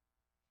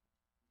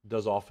 It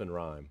does often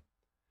rhyme.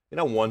 And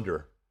I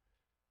wonder,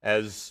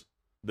 as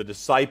the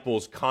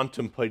disciples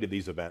contemplated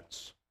these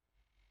events,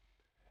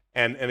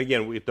 and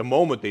again, at the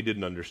moment they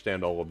didn't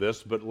understand all of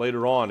this, but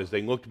later on, as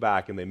they looked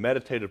back and they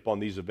meditated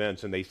upon these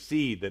events, and they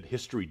see that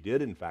history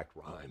did in fact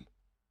rhyme.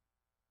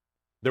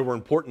 There were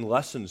important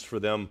lessons for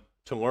them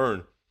to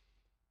learn.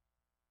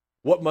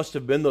 What must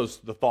have been the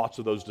thoughts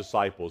of those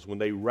disciples when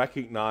they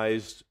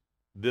recognized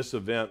this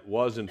event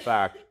was in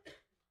fact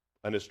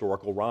an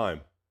historical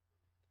rhyme?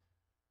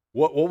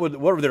 What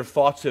would their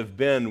thoughts have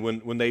been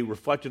when they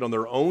reflected on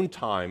their own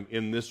time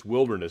in this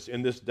wilderness,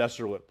 in this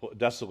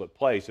desolate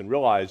place, and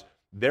realized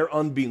their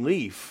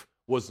unbelief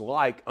was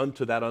like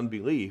unto that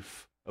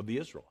unbelief of the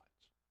Israelites?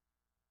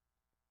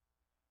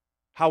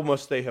 How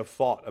must they have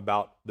thought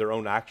about their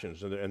own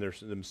actions and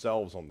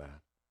themselves on that?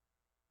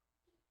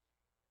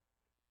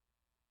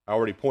 I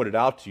already pointed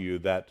out to you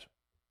that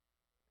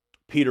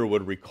Peter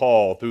would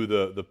recall through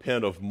the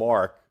pen of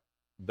Mark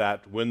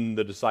that when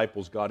the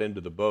disciples got into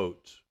the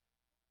boat,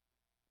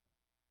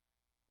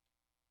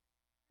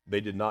 they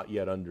did not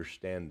yet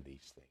understand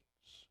these things.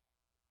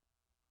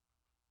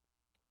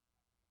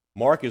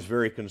 Mark is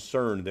very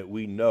concerned that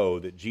we know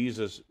that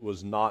Jesus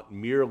was not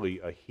merely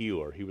a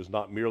healer. He was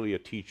not merely a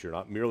teacher,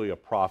 not merely a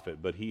prophet,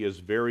 but he is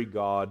very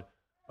God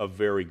of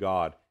very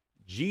God.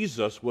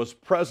 Jesus was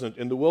present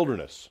in the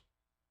wilderness.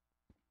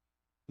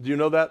 Do you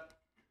know that?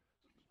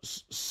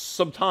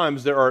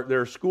 Sometimes there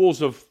are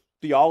schools of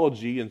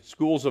theology and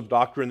schools of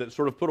doctrine that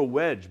sort of put a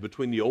wedge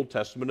between the Old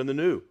Testament and the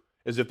New,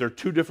 as if they're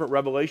two different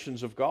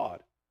revelations of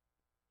God.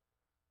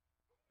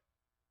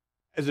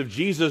 As if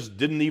Jesus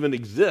didn't even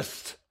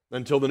exist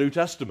until the New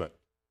Testament.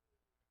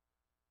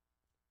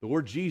 The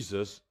Lord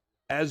Jesus,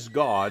 as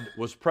God,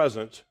 was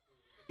present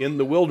in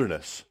the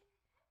wilderness.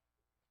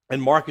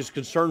 And Mark is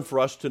concerned for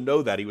us to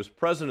know that. He was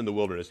present in the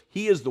wilderness.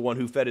 He is the one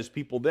who fed his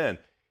people then.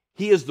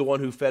 He is the one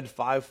who fed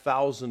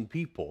 5,000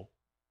 people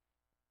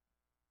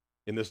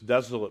in this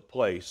desolate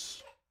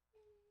place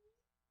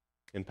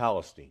in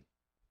Palestine.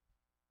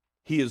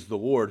 He is the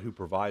Lord who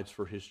provides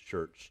for his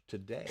church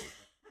today.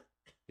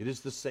 It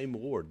is the same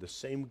Lord, the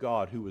same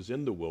God who was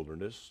in the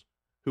wilderness,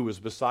 who was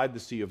beside the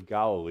Sea of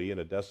Galilee in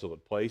a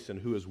desolate place, and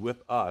who is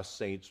with us,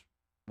 saints,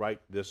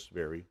 right this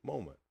very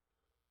moment.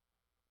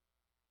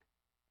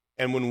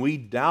 And when we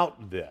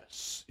doubt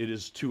this, it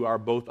is to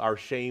both our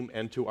shame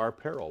and to our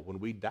peril. When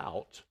we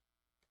doubt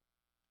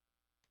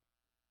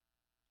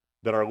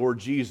that our Lord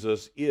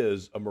Jesus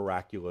is a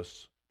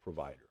miraculous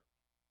provider.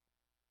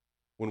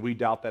 When we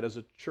doubt that as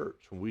a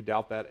church, when we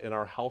doubt that in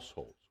our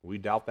households, when we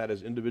doubt that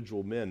as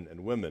individual men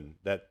and women,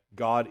 that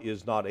God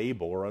is not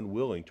able or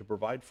unwilling to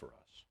provide for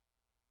us.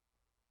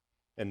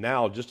 And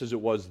now, just as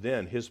it was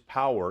then, his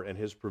power and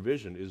his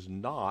provision is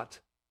not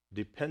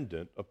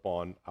dependent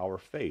upon our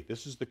faith.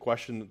 This is the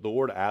question that the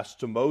Lord asked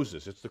to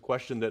Moses. It's the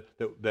question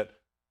that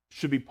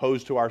should be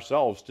posed to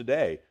ourselves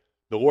today.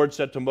 The Lord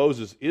said to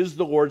Moses, is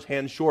the Lord's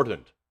hand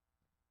shortened?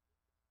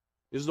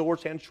 Is the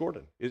Lord's hand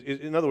shortened?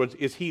 In other words,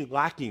 is he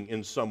lacking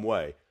in some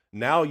way?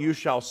 Now you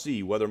shall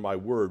see whether my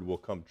word will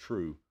come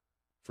true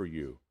for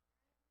you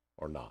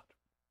or not.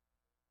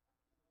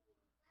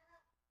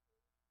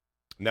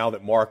 Now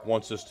that Mark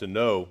wants us to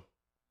know,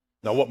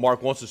 what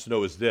Mark wants us to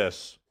know is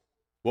this: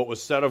 what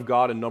was said of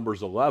God in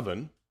Numbers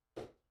 11,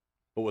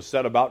 what was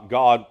said about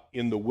God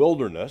in the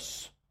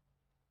wilderness,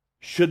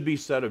 should be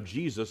said of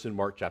Jesus in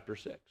Mark chapter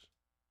 6.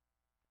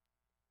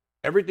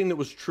 Everything that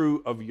was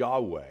true of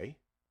Yahweh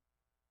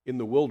in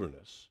the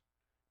wilderness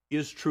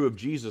is true of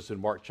Jesus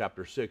in Mark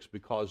chapter 6,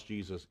 because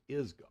Jesus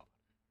is God.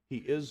 He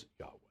is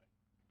Yahweh.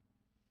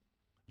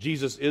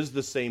 Jesus is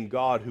the same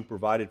God who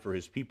provided for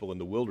his people in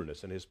the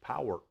wilderness, and his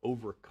power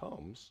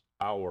overcomes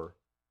our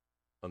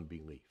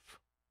unbelief.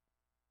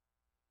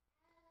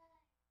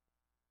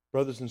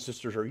 Brothers and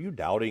sisters, are you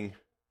doubting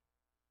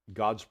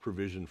God's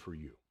provision for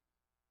you?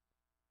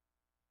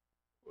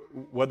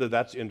 Whether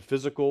that's in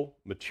physical,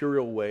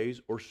 material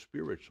ways or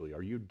spiritually,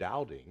 are you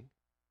doubting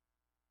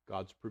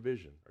God's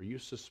provision? Are you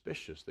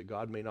suspicious that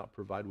God may not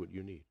provide what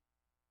you need?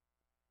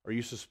 Are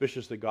you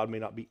suspicious that God may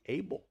not be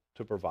able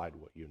to provide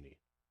what you need?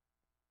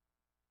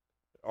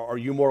 Are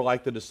you more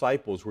like the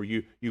disciples where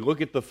you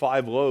look at the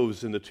 5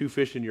 loaves and the 2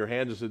 fish in your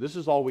hands and say, this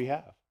is all we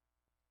have.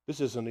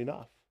 This isn't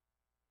enough.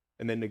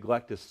 And then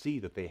neglect to see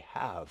that they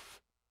have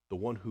the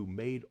one who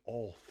made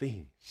all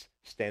things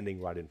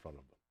standing right in front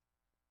of them.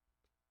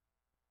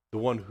 The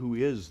one who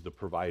is the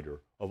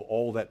provider of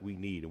all that we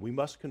need. And we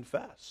must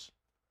confess,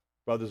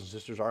 brothers and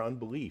sisters, our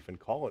unbelief and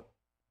call it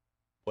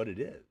what it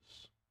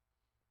is.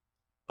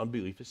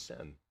 Unbelief is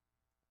sin.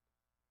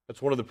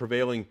 That's one of the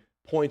prevailing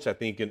points, I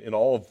think, in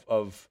all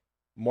of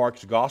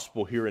Mark's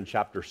gospel here in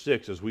chapter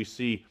 6, as we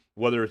see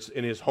whether it's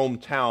in his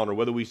hometown or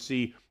whether we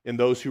see in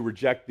those who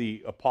reject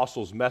the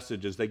apostles'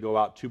 message as they go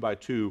out 2 by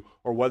 2,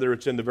 or whether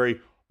it's in the very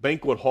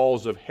banquet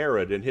halls of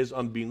Herod and his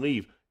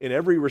unbelief. In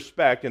every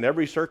respect, in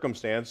every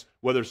circumstance,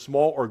 whether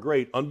small or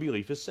great,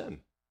 unbelief is sin.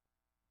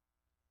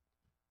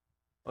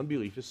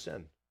 Unbelief is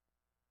sin.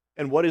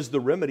 And what is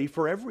the remedy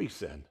for every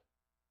sin?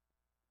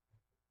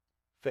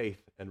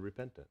 Faith and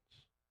repentance.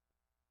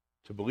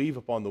 To believe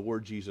upon the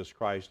Lord Jesus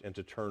Christ and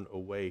to turn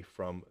away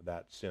from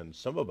that sin.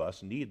 Some of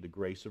us need the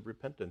grace of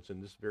repentance in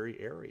this very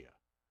area.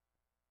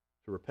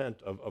 To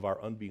repent of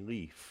our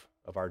unbelief,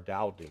 of our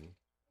doubting,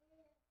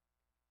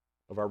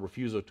 of our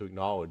refusal to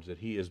acknowledge that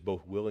He is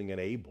both willing and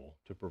able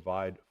to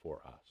provide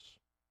for us.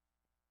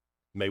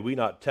 May we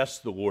not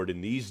test the Lord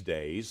in these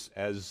days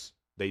as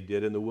they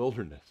did in the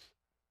wilderness,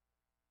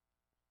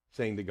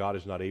 saying that God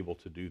is not able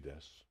to do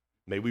this.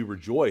 May we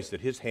rejoice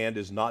that His hand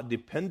is not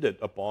dependent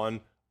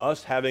upon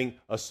us having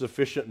a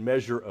sufficient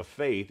measure of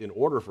faith in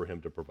order for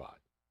Him to provide.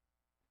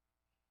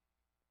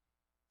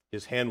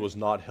 His hand was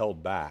not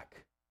held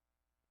back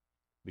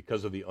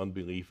because of the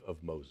unbelief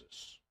of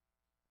Moses.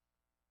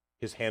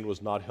 His hand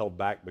was not held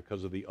back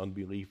because of the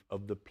unbelief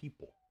of the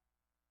people.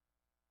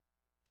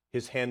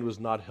 His hand was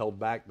not held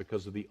back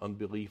because of the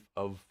unbelief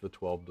of the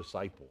 12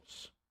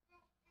 disciples.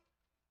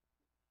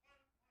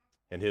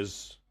 And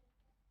His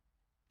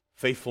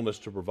faithfulness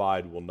to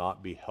provide will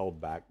not be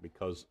held back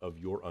because of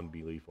your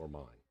unbelief or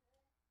mine.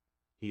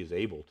 He is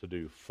able to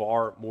do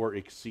far more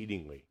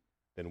exceedingly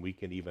than we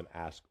can even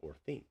ask or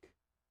think.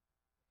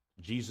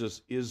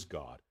 Jesus is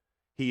God.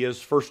 He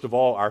is, first of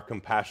all, our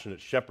compassionate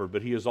shepherd,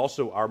 but He is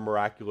also our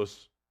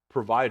miraculous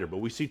provider. But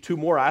we see 2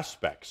 more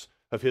aspects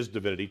of His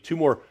divinity. Two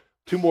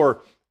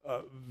more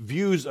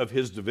views of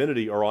His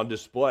divinity are on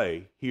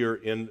display here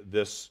in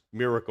this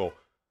miracle.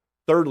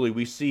 Thirdly,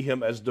 we see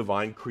Him as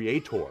divine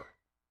creator.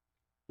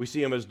 We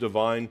see Him as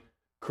divine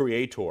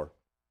creator.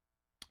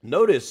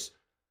 Notice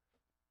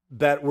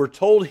that we're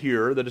told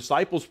here the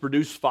disciples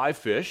produced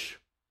 5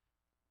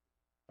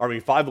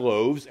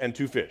 loaves and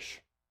 2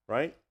 fish,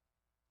 right?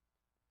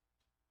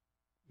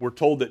 We're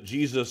told that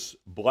Jesus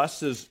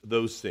blesses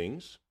those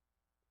things.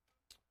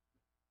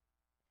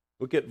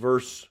 Look at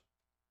verse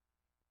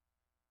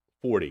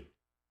 40.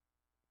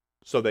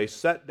 So they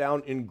sat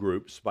down in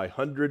groups by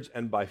hundreds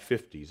and by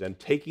 50s, and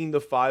taking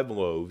the 5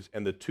 loaves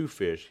and the 2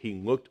 fish, He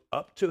looked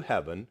up to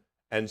heaven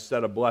and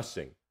said a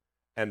blessing,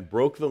 and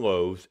broke the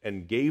loaves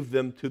and gave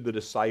them to the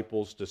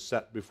disciples to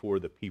set before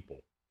the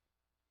people.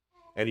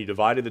 And He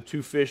divided the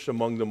 2 fish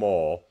among them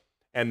all,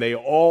 and they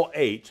all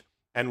ate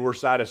and were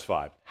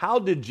satisfied. How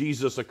did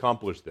Jesus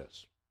accomplish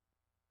this?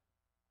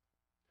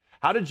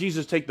 How did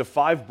Jesus take the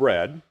 5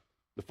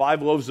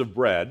 loaves of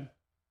bread,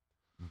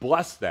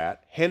 bless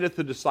that, hand it to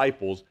the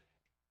disciples,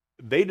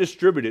 they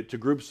distribute it to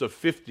groups of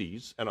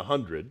 50s and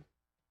 100,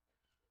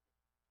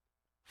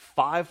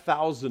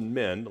 5,000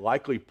 men,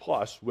 likely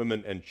plus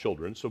women and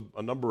children, so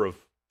a number of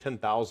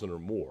 10,000 or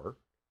more,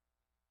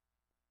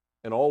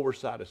 and all were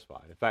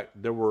satisfied. In fact,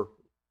 there were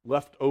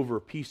leftover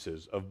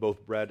pieces of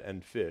both bread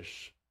and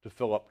fish to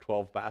fill up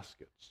 12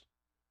 baskets.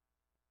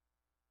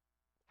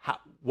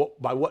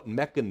 By what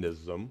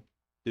mechanism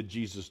did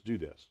Jesus do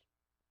this?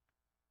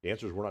 The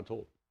answer is we're not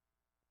told.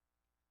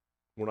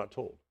 We're not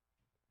told.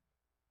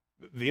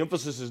 The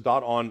emphasis is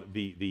not on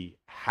the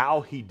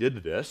how He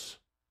did this.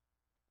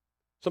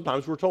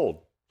 Sometimes we're told.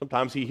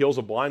 Sometimes He heals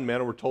a blind man,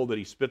 and we're told that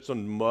He spits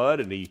on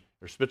mud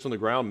or spits on the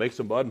ground, makes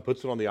some mud, and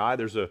puts it on the eye.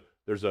 There's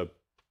a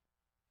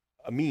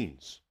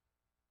means.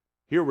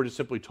 Here we're just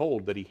simply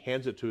told that He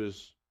hands it to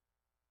His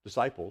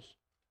disciples,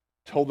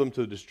 told them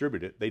to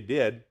distribute it. They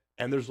did,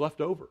 and there's left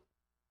over.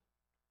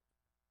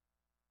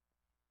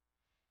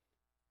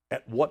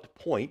 At what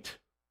point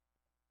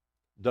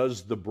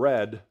does the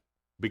bread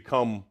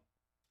become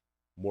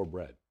more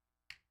bread?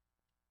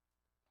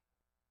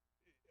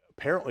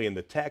 Apparently in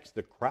the text,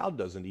 the crowd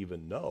doesn't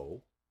even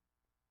know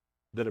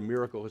that a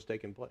miracle has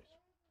taken place.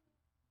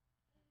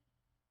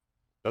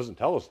 It doesn't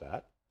tell us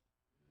that.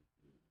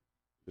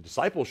 The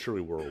disciples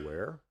surely were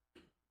aware.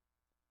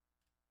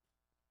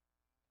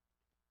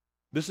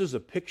 This is a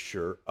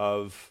picture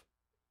of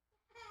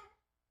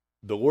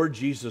the Lord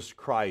Jesus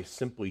Christ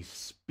simply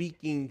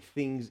speaking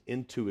things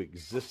into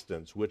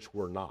existence which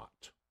were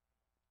not.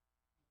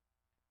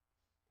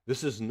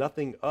 This is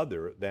nothing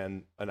other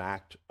than an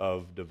act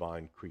of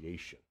divine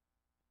creation.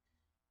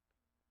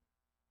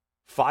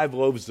 5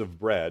 loaves of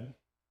bread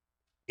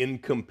in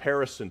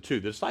comparison to,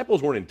 the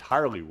disciples weren't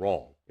entirely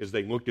wrong as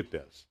they looked at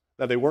this.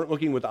 Now, they weren't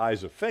looking with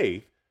eyes of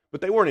faith,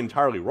 but they weren't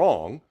entirely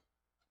wrong.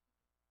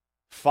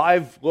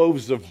 5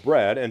 loaves of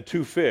bread and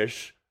 2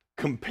 fish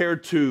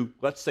compared to,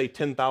 let's say,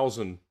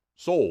 10,000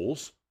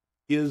 souls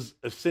is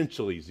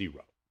essentially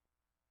zero.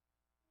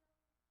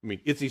 I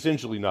mean, it's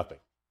essentially nothing.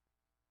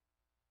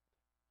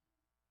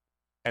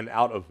 And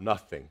out of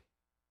nothing,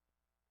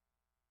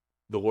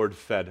 the Lord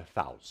fed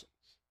thousands.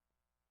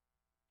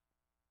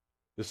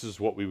 This is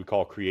what we would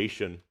call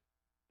creation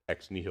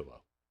ex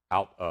nihilo,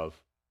 out of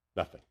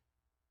nothing.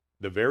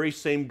 The very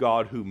same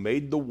God who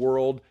made the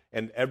world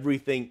and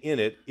everything in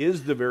it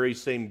is the very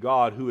same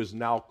God who is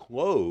now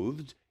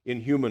clothed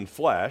in human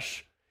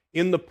flesh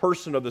in the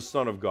person of the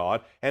Son of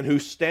God, and who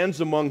stands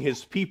among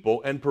his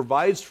people and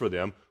provides for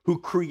them, who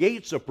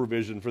creates a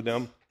provision for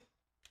them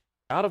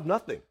out of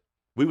nothing.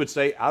 We would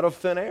say out of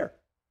thin air.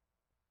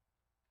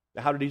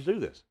 Now, how did he do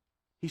this?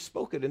 He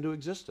spoke it into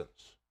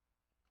existence.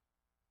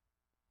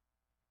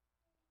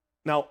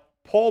 Now,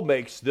 Paul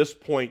makes this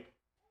point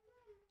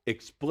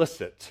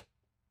explicit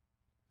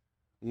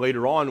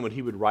later on when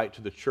he would write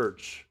to the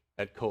church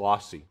at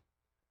Colossae.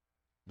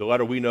 The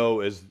letter we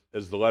know as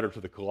the letter to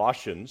the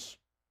Colossians.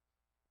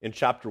 In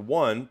chapter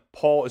 1,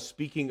 Paul is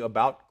speaking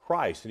about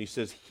Christ, and he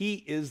says, he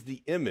is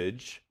the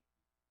image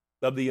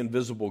of the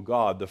invisible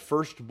God, the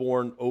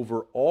firstborn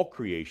over all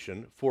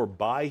creation, for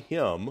by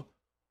him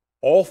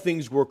all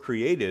things were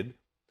created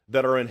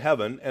that are in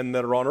heaven and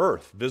that are on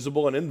earth,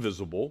 visible and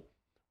invisible,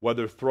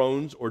 whether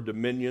thrones or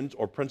dominions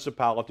or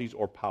principalities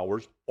or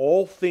powers,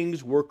 all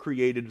things were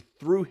created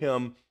through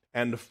him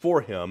and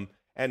for him,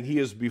 and he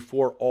is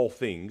before all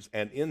things,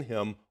 and in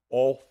him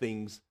all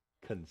things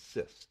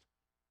consist.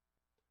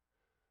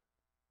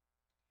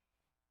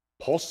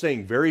 Paul's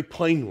saying very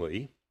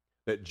plainly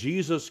that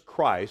Jesus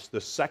Christ,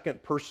 the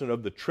second person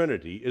of the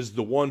Trinity, is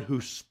the one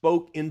who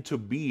spoke into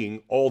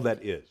being all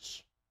that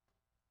is.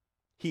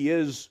 He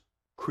is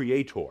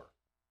creator.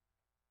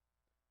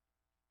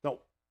 Now,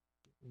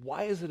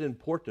 why is it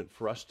important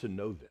for us to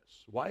know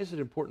this? Why is it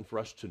important for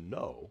us to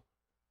know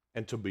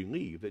and to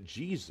believe that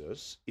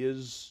Jesus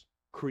is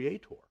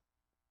creator?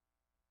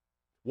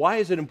 Why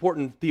is it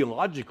important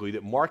theologically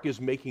that Mark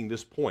is making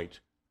this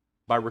point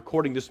by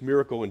recording this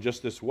miracle in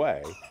just this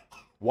way?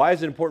 Why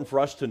is it important for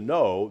us to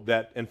know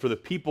that, and for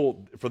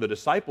the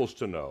disciples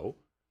to know,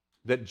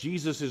 that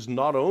Jesus is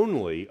not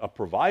only a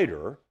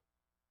provider,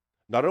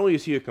 not only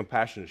is he a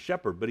compassionate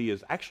shepherd, but he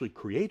is actually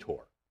creator?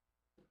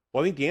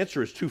 Well, I think the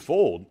answer is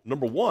twofold.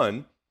 Number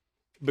one,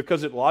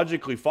 because it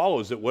logically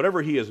follows that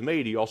whatever he has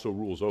made, he also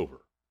rules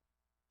over.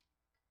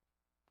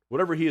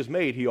 Whatever he has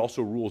made, he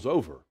also rules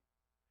over.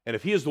 And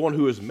if he is the one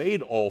who has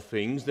made all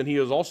things, then he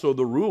is also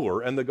the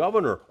ruler and the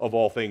governor of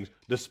all things,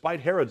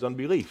 despite Herod's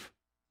unbelief,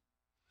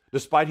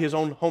 despite his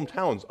own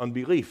hometown's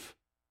unbelief,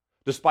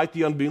 despite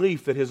the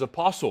unbelief that his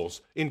apostles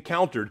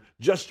encountered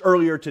just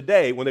earlier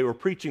today when they were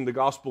preaching the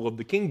gospel of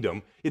the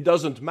kingdom. It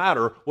doesn't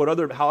matter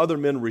how other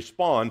men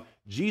respond.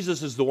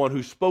 Jesus is the one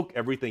who spoke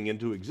everything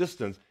into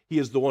existence. He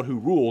is the one who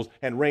rules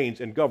and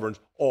reigns and governs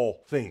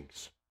all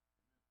things.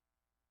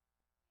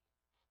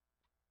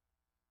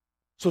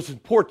 So it's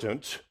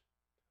important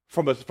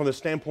from the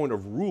standpoint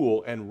of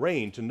rule and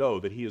reign to know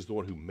that he is the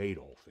one who made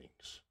all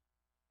things.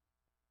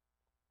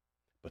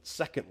 But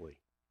secondly,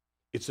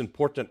 it's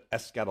important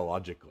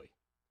eschatologically.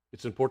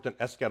 It's important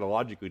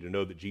eschatologically to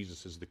know that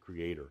Jesus is the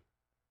creator.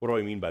 What do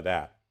I mean by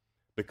that?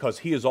 Because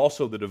he is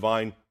also the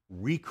divine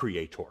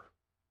recreator.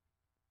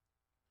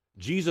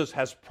 Jesus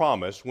has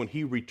promised when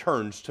he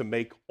returns to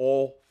make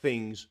all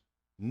things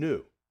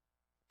new.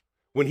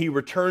 When he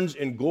returns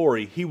in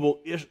glory, he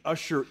will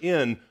usher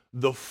in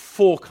the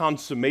full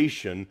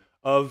consummation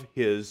of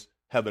his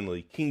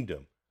heavenly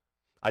kingdom.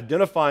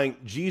 Identifying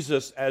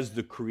Jesus as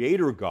the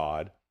creator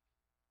God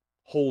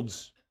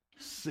holds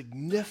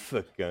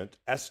significant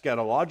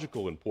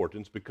eschatological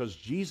importance because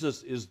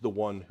Jesus is the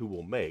one who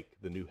will make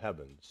the new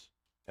heavens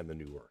and the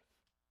new earth.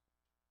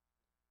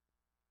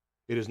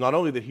 It is not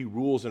only that he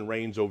rules and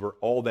reigns over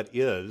all that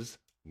is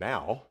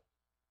now,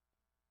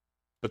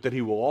 but that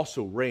he will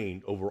also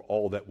reign over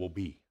all that will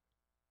be.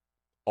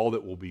 All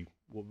that will be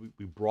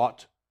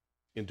brought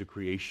into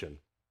creation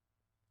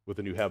with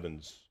the new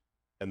heavens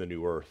and the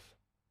new earth.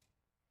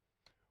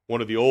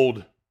 One of the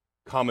old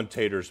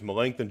commentators,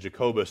 Melanchthon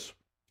Jacobus,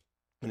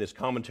 in his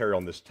commentary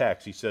on this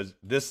text, he says,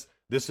 this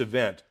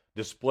event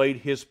displayed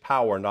his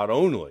power not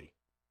only,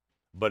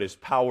 but his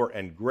power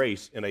and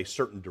grace in a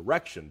certain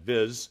direction,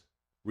 viz.,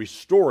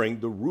 restoring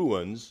the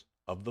ruins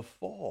of the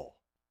fall.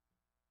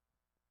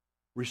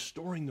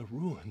 Restoring the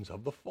ruins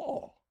of the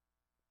fall.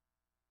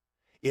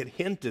 It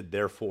hinted,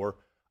 therefore,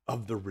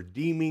 of the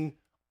redeeming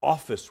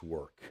office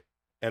work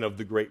and of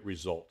the great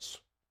results.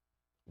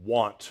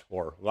 Want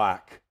or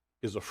lack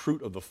is a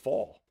fruit of the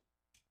fall.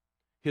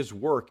 His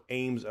work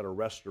aims at a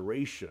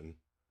restoration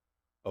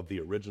of the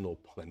original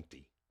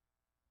plenty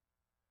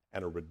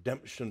and a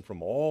redemption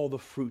from all the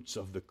fruits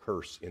of the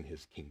curse in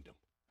his kingdom.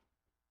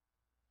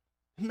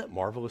 Isn't that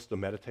marvelous to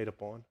meditate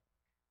upon?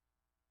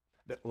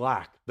 That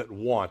lack, that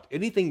want,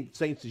 anything,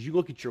 saints, as you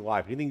look at your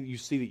life, anything that you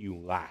see that you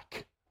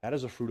lack, that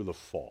is a fruit of the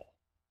fall.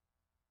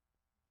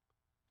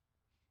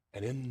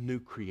 And in the new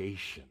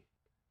creation,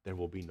 there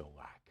will be no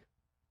lack.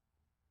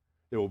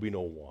 There will be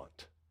no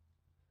want.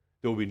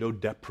 There will be no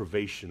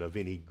deprivation of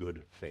any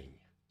good thing.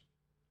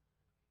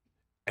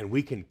 And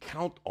we can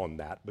count on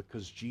that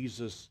because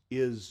Jesus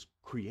is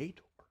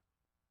creator.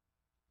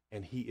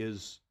 And he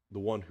is the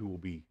one who will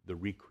be the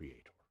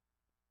recreator.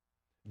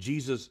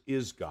 Jesus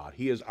is God.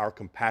 He is our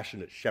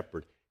compassionate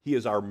shepherd. He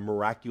is our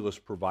miraculous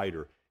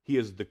provider. He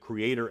is the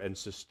creator and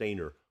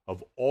sustainer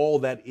of all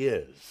that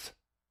is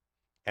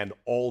and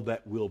all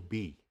that will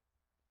be.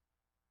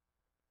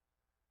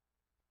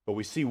 But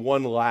we see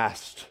one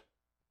last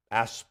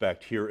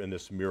aspect here in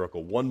this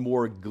miracle, one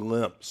more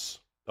glimpse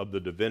of the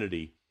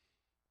divinity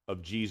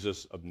of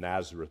Jesus of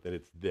Nazareth, and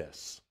it's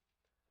this.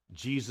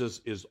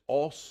 Jesus is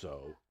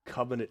also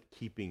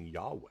covenant-keeping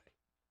Yahweh.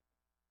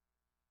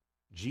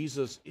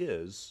 Jesus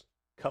is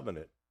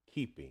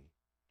covenant-keeping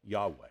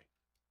Yahweh.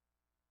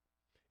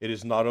 It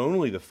is not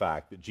only the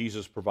fact that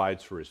Jesus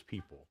provides for his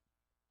people,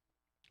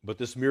 but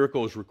this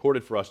miracle is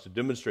recorded for us to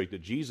demonstrate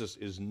that Jesus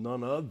is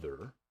none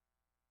other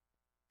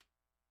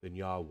than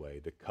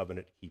Yahweh, the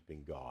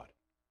covenant-keeping God,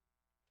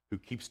 who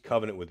keeps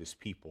covenant with his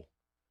people.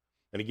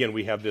 And again,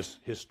 we have this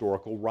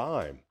historical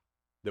rhyme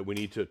that we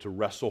need to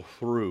wrestle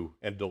through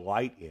and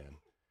delight in.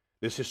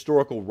 This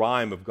historical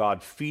rhyme of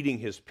God feeding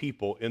his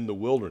people in the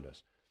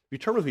wilderness. If you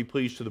turn with me,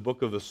 please, to the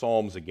book of the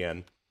Psalms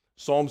again,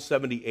 Psalm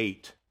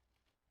 78.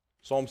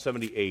 Psalm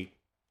 78.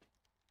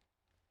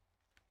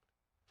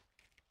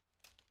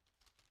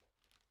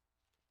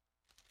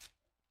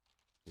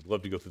 I'd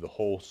love to go through the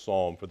whole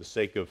psalm. For the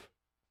sake of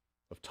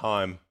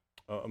time,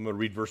 I'm going to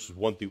read verses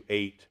 1 through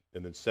 8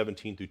 and then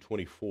 17 through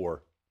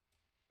 24.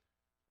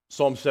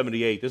 Psalm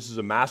 78, this is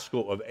a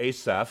maskil of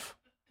Asaph.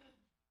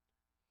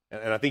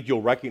 And I think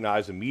you'll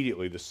recognize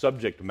immediately the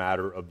subject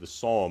matter of the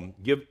psalm.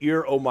 Give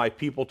ear, O my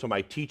people, to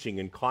my teaching.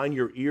 Incline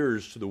your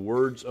ears to the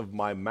words of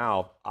my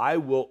mouth. I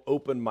will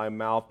open my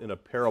mouth in a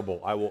parable.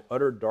 I will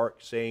utter dark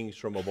sayings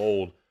from of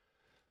old,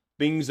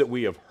 things that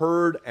we have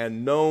heard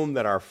and known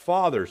that our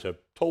fathers have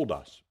told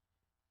us.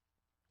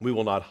 We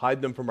will not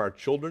hide them from our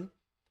children,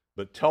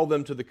 but tell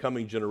them to the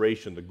coming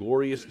generation the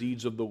glorious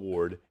deeds of the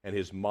Lord and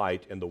his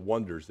might and the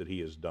wonders that he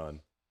has done.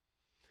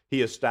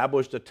 He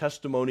established a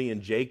testimony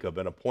in Jacob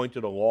and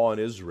appointed a law in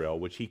Israel,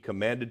 which he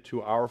commanded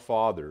our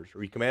fathers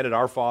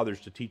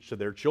to teach to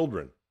their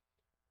children,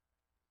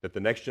 that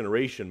the next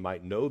generation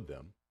might know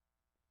them,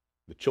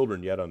 the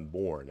children yet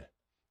unborn,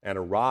 and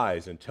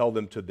arise and tell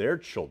them to their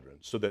children,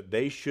 so that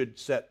they should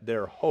set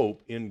their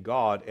hope in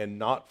God and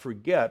not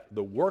forget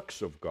the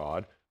works of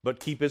God,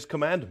 but keep his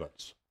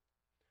commandments,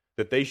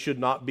 that they should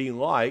not be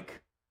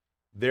like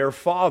their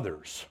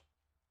fathers,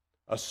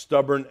 a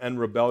stubborn and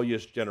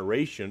rebellious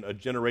generation, a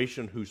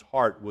generation whose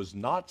heart was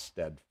not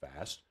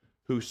steadfast,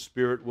 whose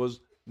spirit was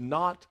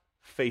not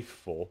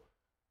faithful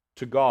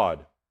to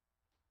God.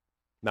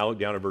 Now look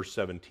down at verse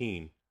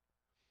 17.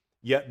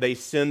 Yet they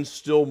sinned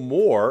still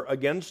more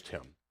against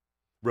him,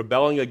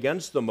 rebelling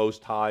against the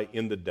Most High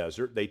in the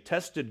desert. They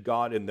tested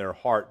God in their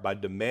heart by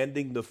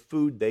demanding the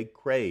food they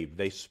craved.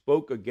 They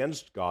spoke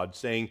against God,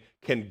 saying,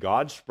 "Can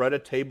God spread a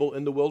table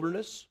in the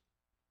wilderness?"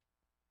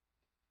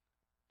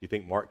 Do you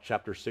think Mark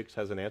chapter 6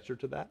 has an answer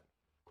to that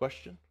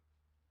question?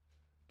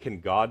 Can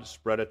God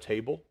spread a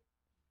table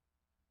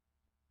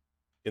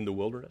in the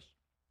wilderness?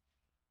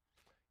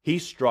 He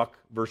struck,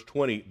 verse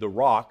 20, the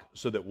rock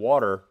so that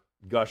water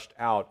gushed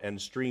out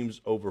and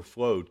streams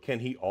overflowed. Can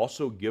he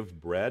also give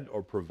bread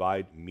or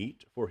provide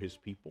meat for his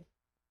people?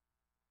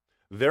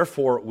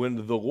 Therefore,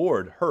 when the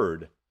Lord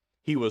heard,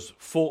 he was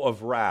full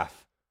of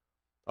wrath.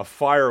 A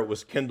fire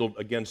was kindled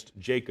against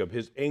Jacob.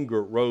 His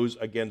anger rose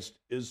against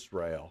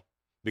Israel,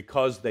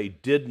 because they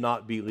did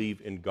not believe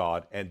in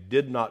God and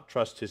did not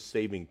trust his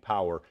saving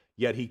power.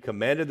 Yet he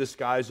commanded the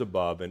skies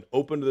above and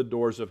opened the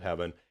doors of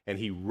heaven, and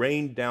he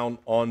rained down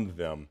on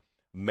them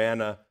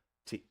manna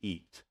to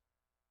eat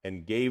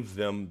and gave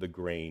them the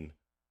grain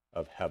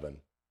of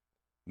heaven.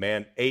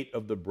 Man ate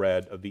of the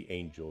bread of the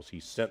angels.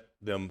 He sent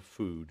them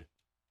food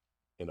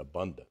in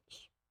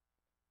abundance.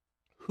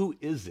 Who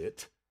is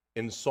it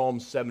in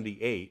Psalm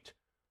 78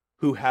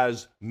 who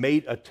has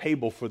made a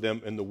table for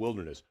them in the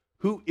wilderness?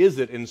 Who is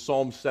it in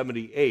Psalm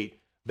 78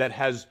 that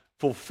has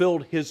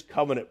fulfilled his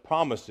covenant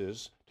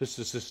promises to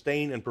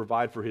sustain and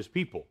provide for his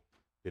people?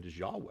 It is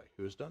Yahweh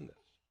who has done this.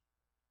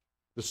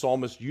 The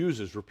psalmist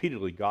uses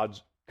repeatedly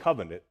God's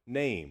covenant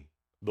name,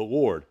 the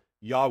Lord,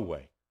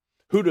 Yahweh.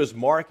 Who does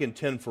Mark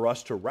intend for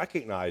us to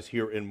recognize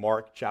here in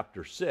Mark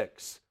chapter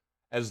 6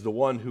 as the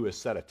one who has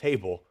set a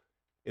table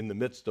in the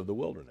midst of the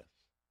wilderness?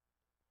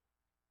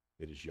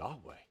 It is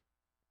Yahweh,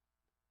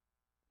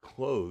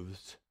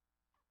 clothed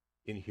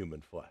in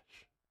human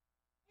flesh.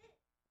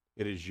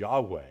 It is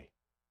Yahweh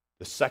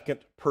the second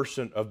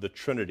person of the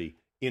Trinity,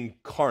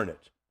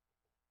 incarnate,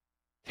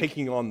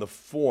 taking on the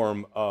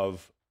form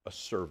of a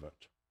servant.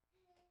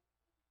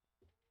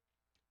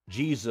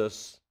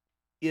 Jesus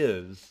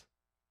is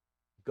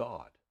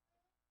God.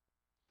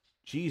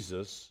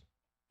 Jesus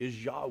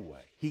is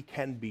Yahweh. He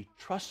can be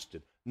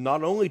trusted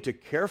not only to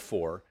care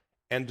for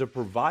and to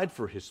provide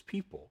for his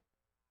people,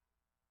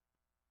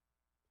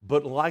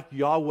 but like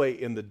Yahweh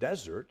in the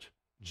desert,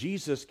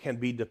 Jesus can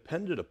be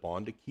depended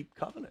upon to keep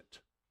covenant,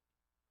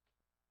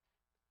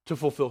 to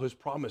fulfill his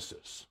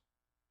promises.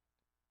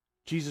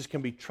 Jesus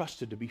can be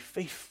trusted to be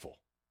faithful.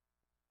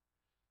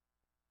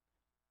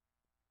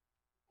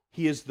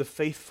 He is the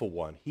faithful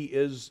one. He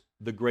is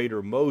the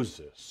greater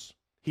Moses.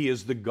 He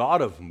is the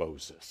God of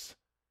Moses.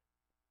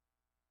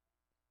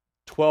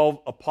 12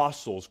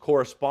 apostles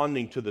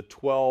corresponding to the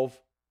 12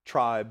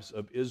 tribes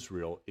of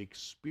Israel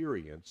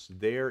experience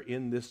there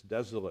in this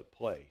desolate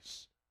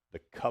place the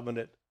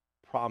covenant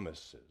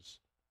promises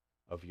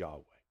of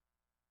Yahweh.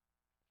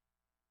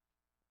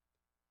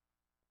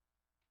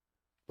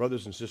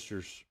 Brothers and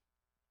sisters,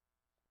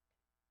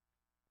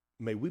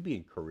 may we be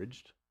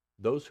encouraged,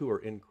 those who are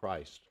in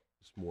Christ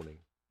this morning.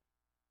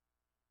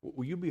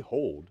 Will you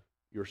behold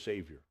your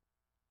Savior?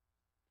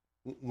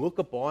 Look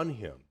upon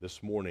him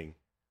this morning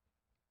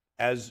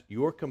as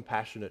your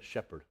compassionate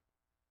shepherd,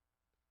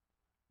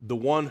 the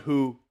one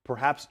who,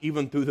 perhaps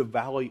even through the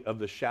valley of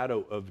the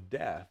shadow of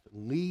death,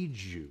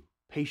 leads you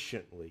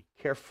patiently,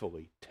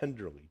 carefully,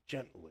 tenderly,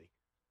 gently,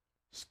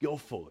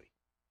 skillfully,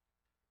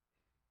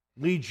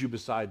 leads you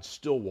beside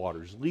still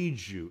waters,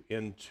 leads you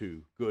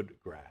into good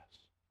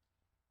grass.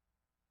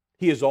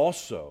 He is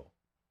also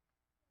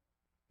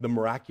the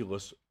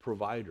miraculous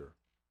provider.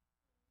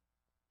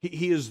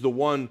 He is the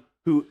one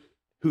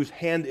whose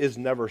hand is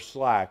never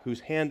slack, whose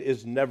hand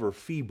is never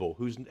feeble,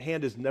 whose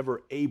hand is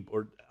never able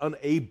or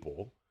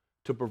unable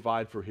to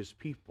provide for his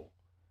people.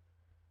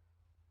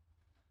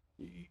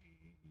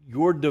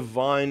 Your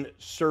divine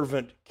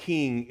servant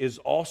king is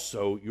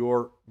also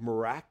your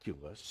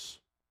miraculous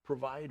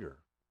provider.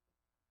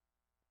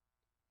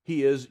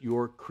 He is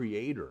your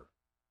creator.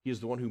 He is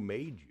the one who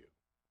made you.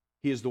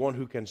 He is the one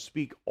who can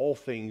speak all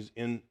things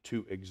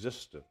into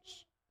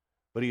existence.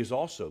 But he is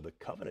also the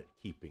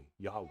covenant-keeping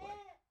Yahweh.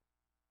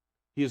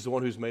 He is the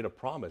one who's made a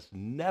promise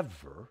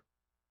never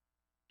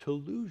to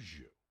lose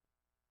you,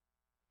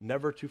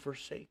 never to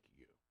forsake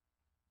you.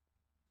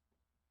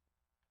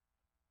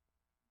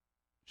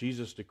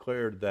 Jesus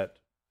declared that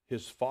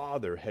his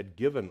Father had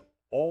given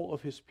all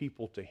of his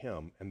people to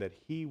him and that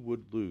he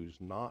would lose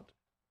not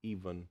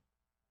even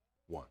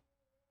one.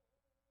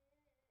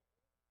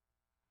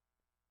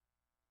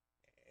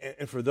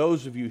 And for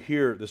those of you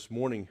here this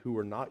morning who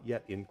are not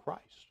yet in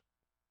Christ,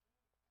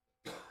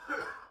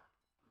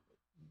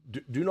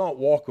 do not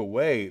walk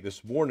away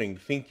this morning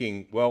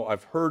thinking, well,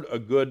 I've heard a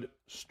good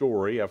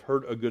story, I've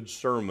heard a good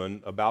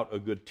sermon about a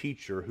good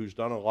teacher who's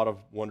done a lot of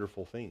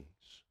wonderful things.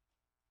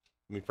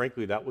 I mean,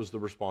 frankly, that was the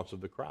response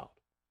of the crowd.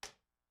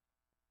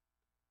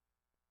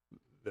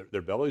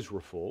 Their bellies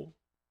were full.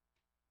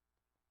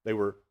 They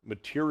were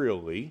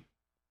materially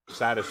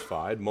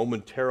satisfied,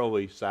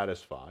 momentarily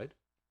satisfied.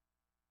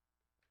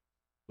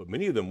 But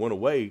many of them went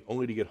away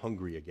only to get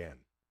hungry again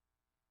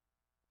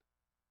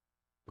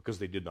because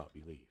they did not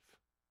believe.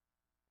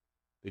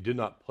 They did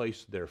not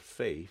place their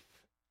faith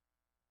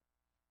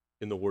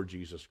in the Lord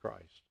Jesus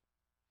Christ.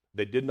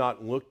 They did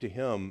not look to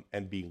him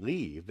and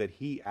believe that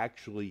he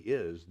actually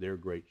is their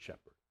great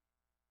shepherd.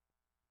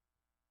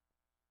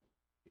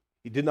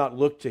 He did not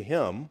look to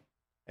him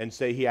and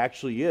say he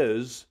actually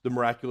is the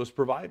miraculous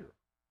provider.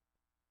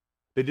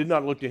 They did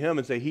not look to him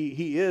and say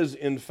he is,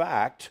 in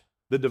fact,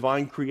 the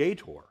divine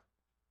creator.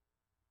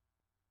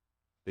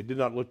 They did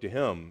not look to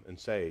him and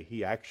say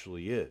he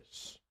actually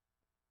is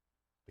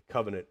the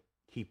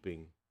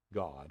covenant-keeping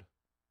God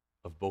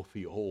of both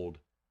the Old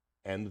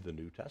and the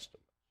New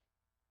Testament.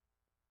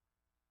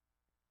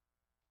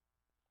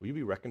 Will you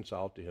be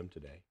reconciled to him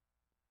today?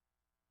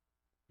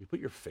 Will you put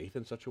your faith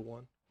in such a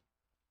one?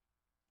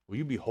 Will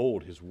you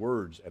behold his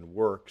words and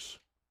works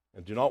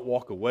and do not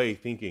walk away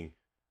thinking,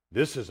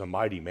 this is a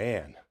mighty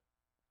man?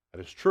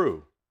 That is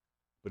true,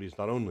 but he's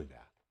not only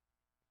that.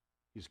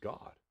 He's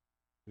God.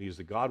 And he is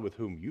the God with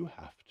whom you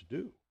have to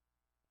do.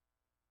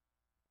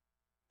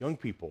 Young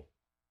people,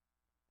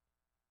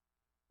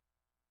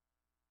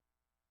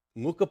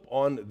 look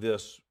upon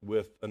this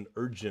with an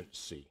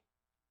urgency.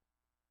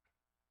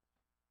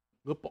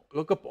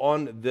 Look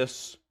upon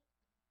this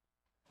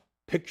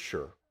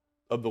picture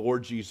of the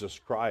Lord Jesus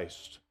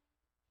Christ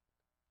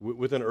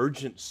with an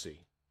urgency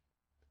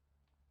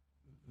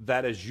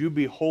that as you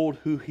behold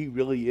who he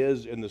really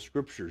is in the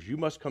Scriptures, you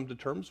must come to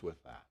terms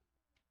with that.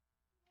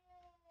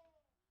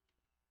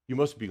 You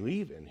must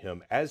believe in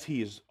him as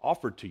he is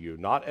offered to you,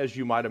 not as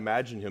you might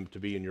imagine him to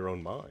be in your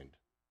own mind.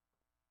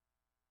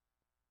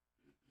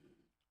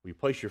 Will you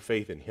place your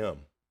faith in him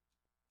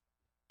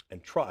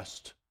and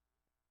trust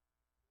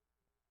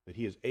that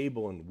he is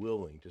able and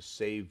willing to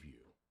save you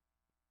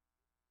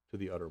to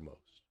the uttermost,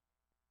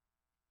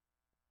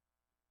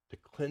 to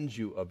cleanse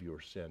you of your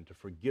sin, to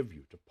forgive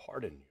you, to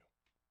pardon you,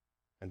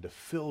 and to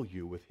fill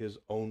you with his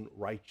own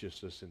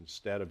righteousness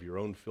instead of your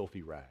own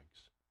filthy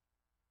rags,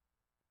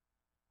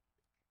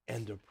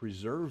 and to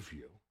preserve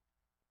you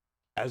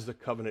as the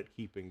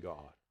covenant-keeping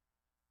God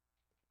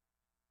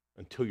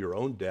until your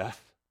own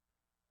death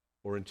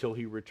or until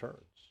he returns.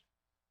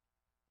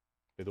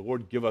 May the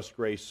Lord give us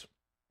grace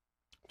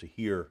to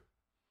hear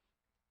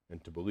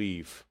and to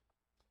believe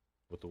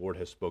what the Lord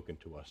has spoken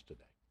to us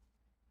today.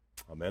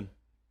 Amen.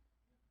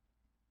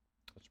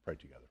 Let's pray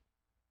together.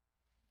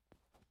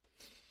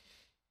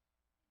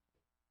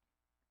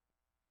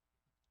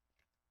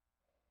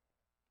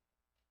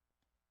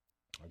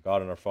 Our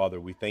God and our Father,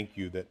 we thank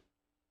you that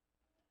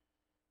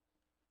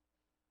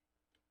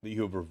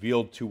you have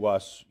revealed to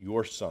us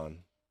your Son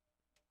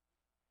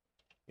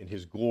in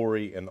his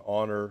glory and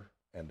honor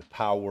and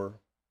power,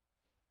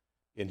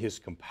 in his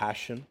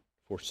compassion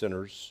for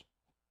sinners,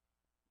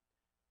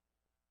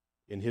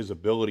 in his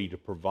ability to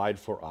provide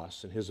for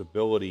us, in his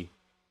ability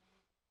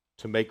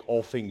to make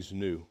all things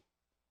new,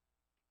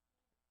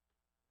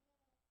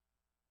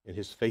 in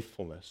his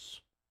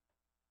faithfulness,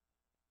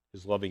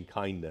 his loving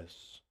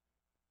kindness,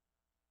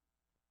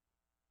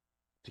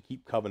 to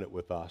keep covenant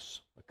with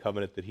us, a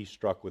covenant that he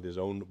struck with his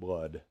own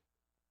blood.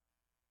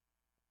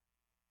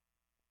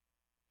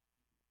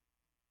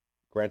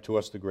 Grant to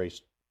us the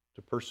grace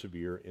to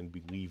persevere in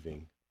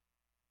believing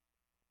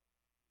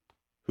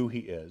who he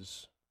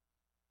is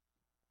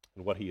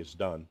and what he has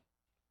done.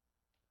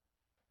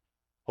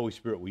 Holy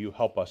Spirit, will you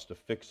help us to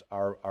fix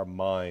our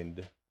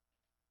mind,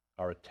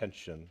 our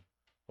attention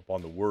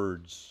upon the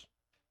words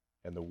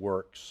and the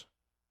works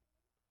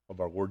of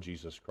our Lord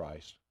Jesus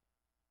Christ,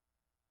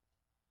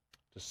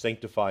 to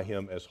sanctify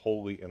him as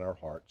holy in our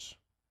hearts,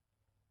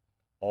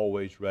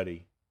 always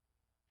ready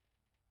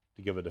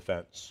to give a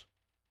defense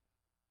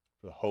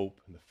for the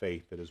hope and the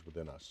faith that is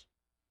within us.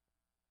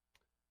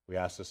 We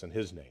ask this in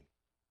his name.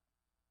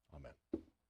 Amen.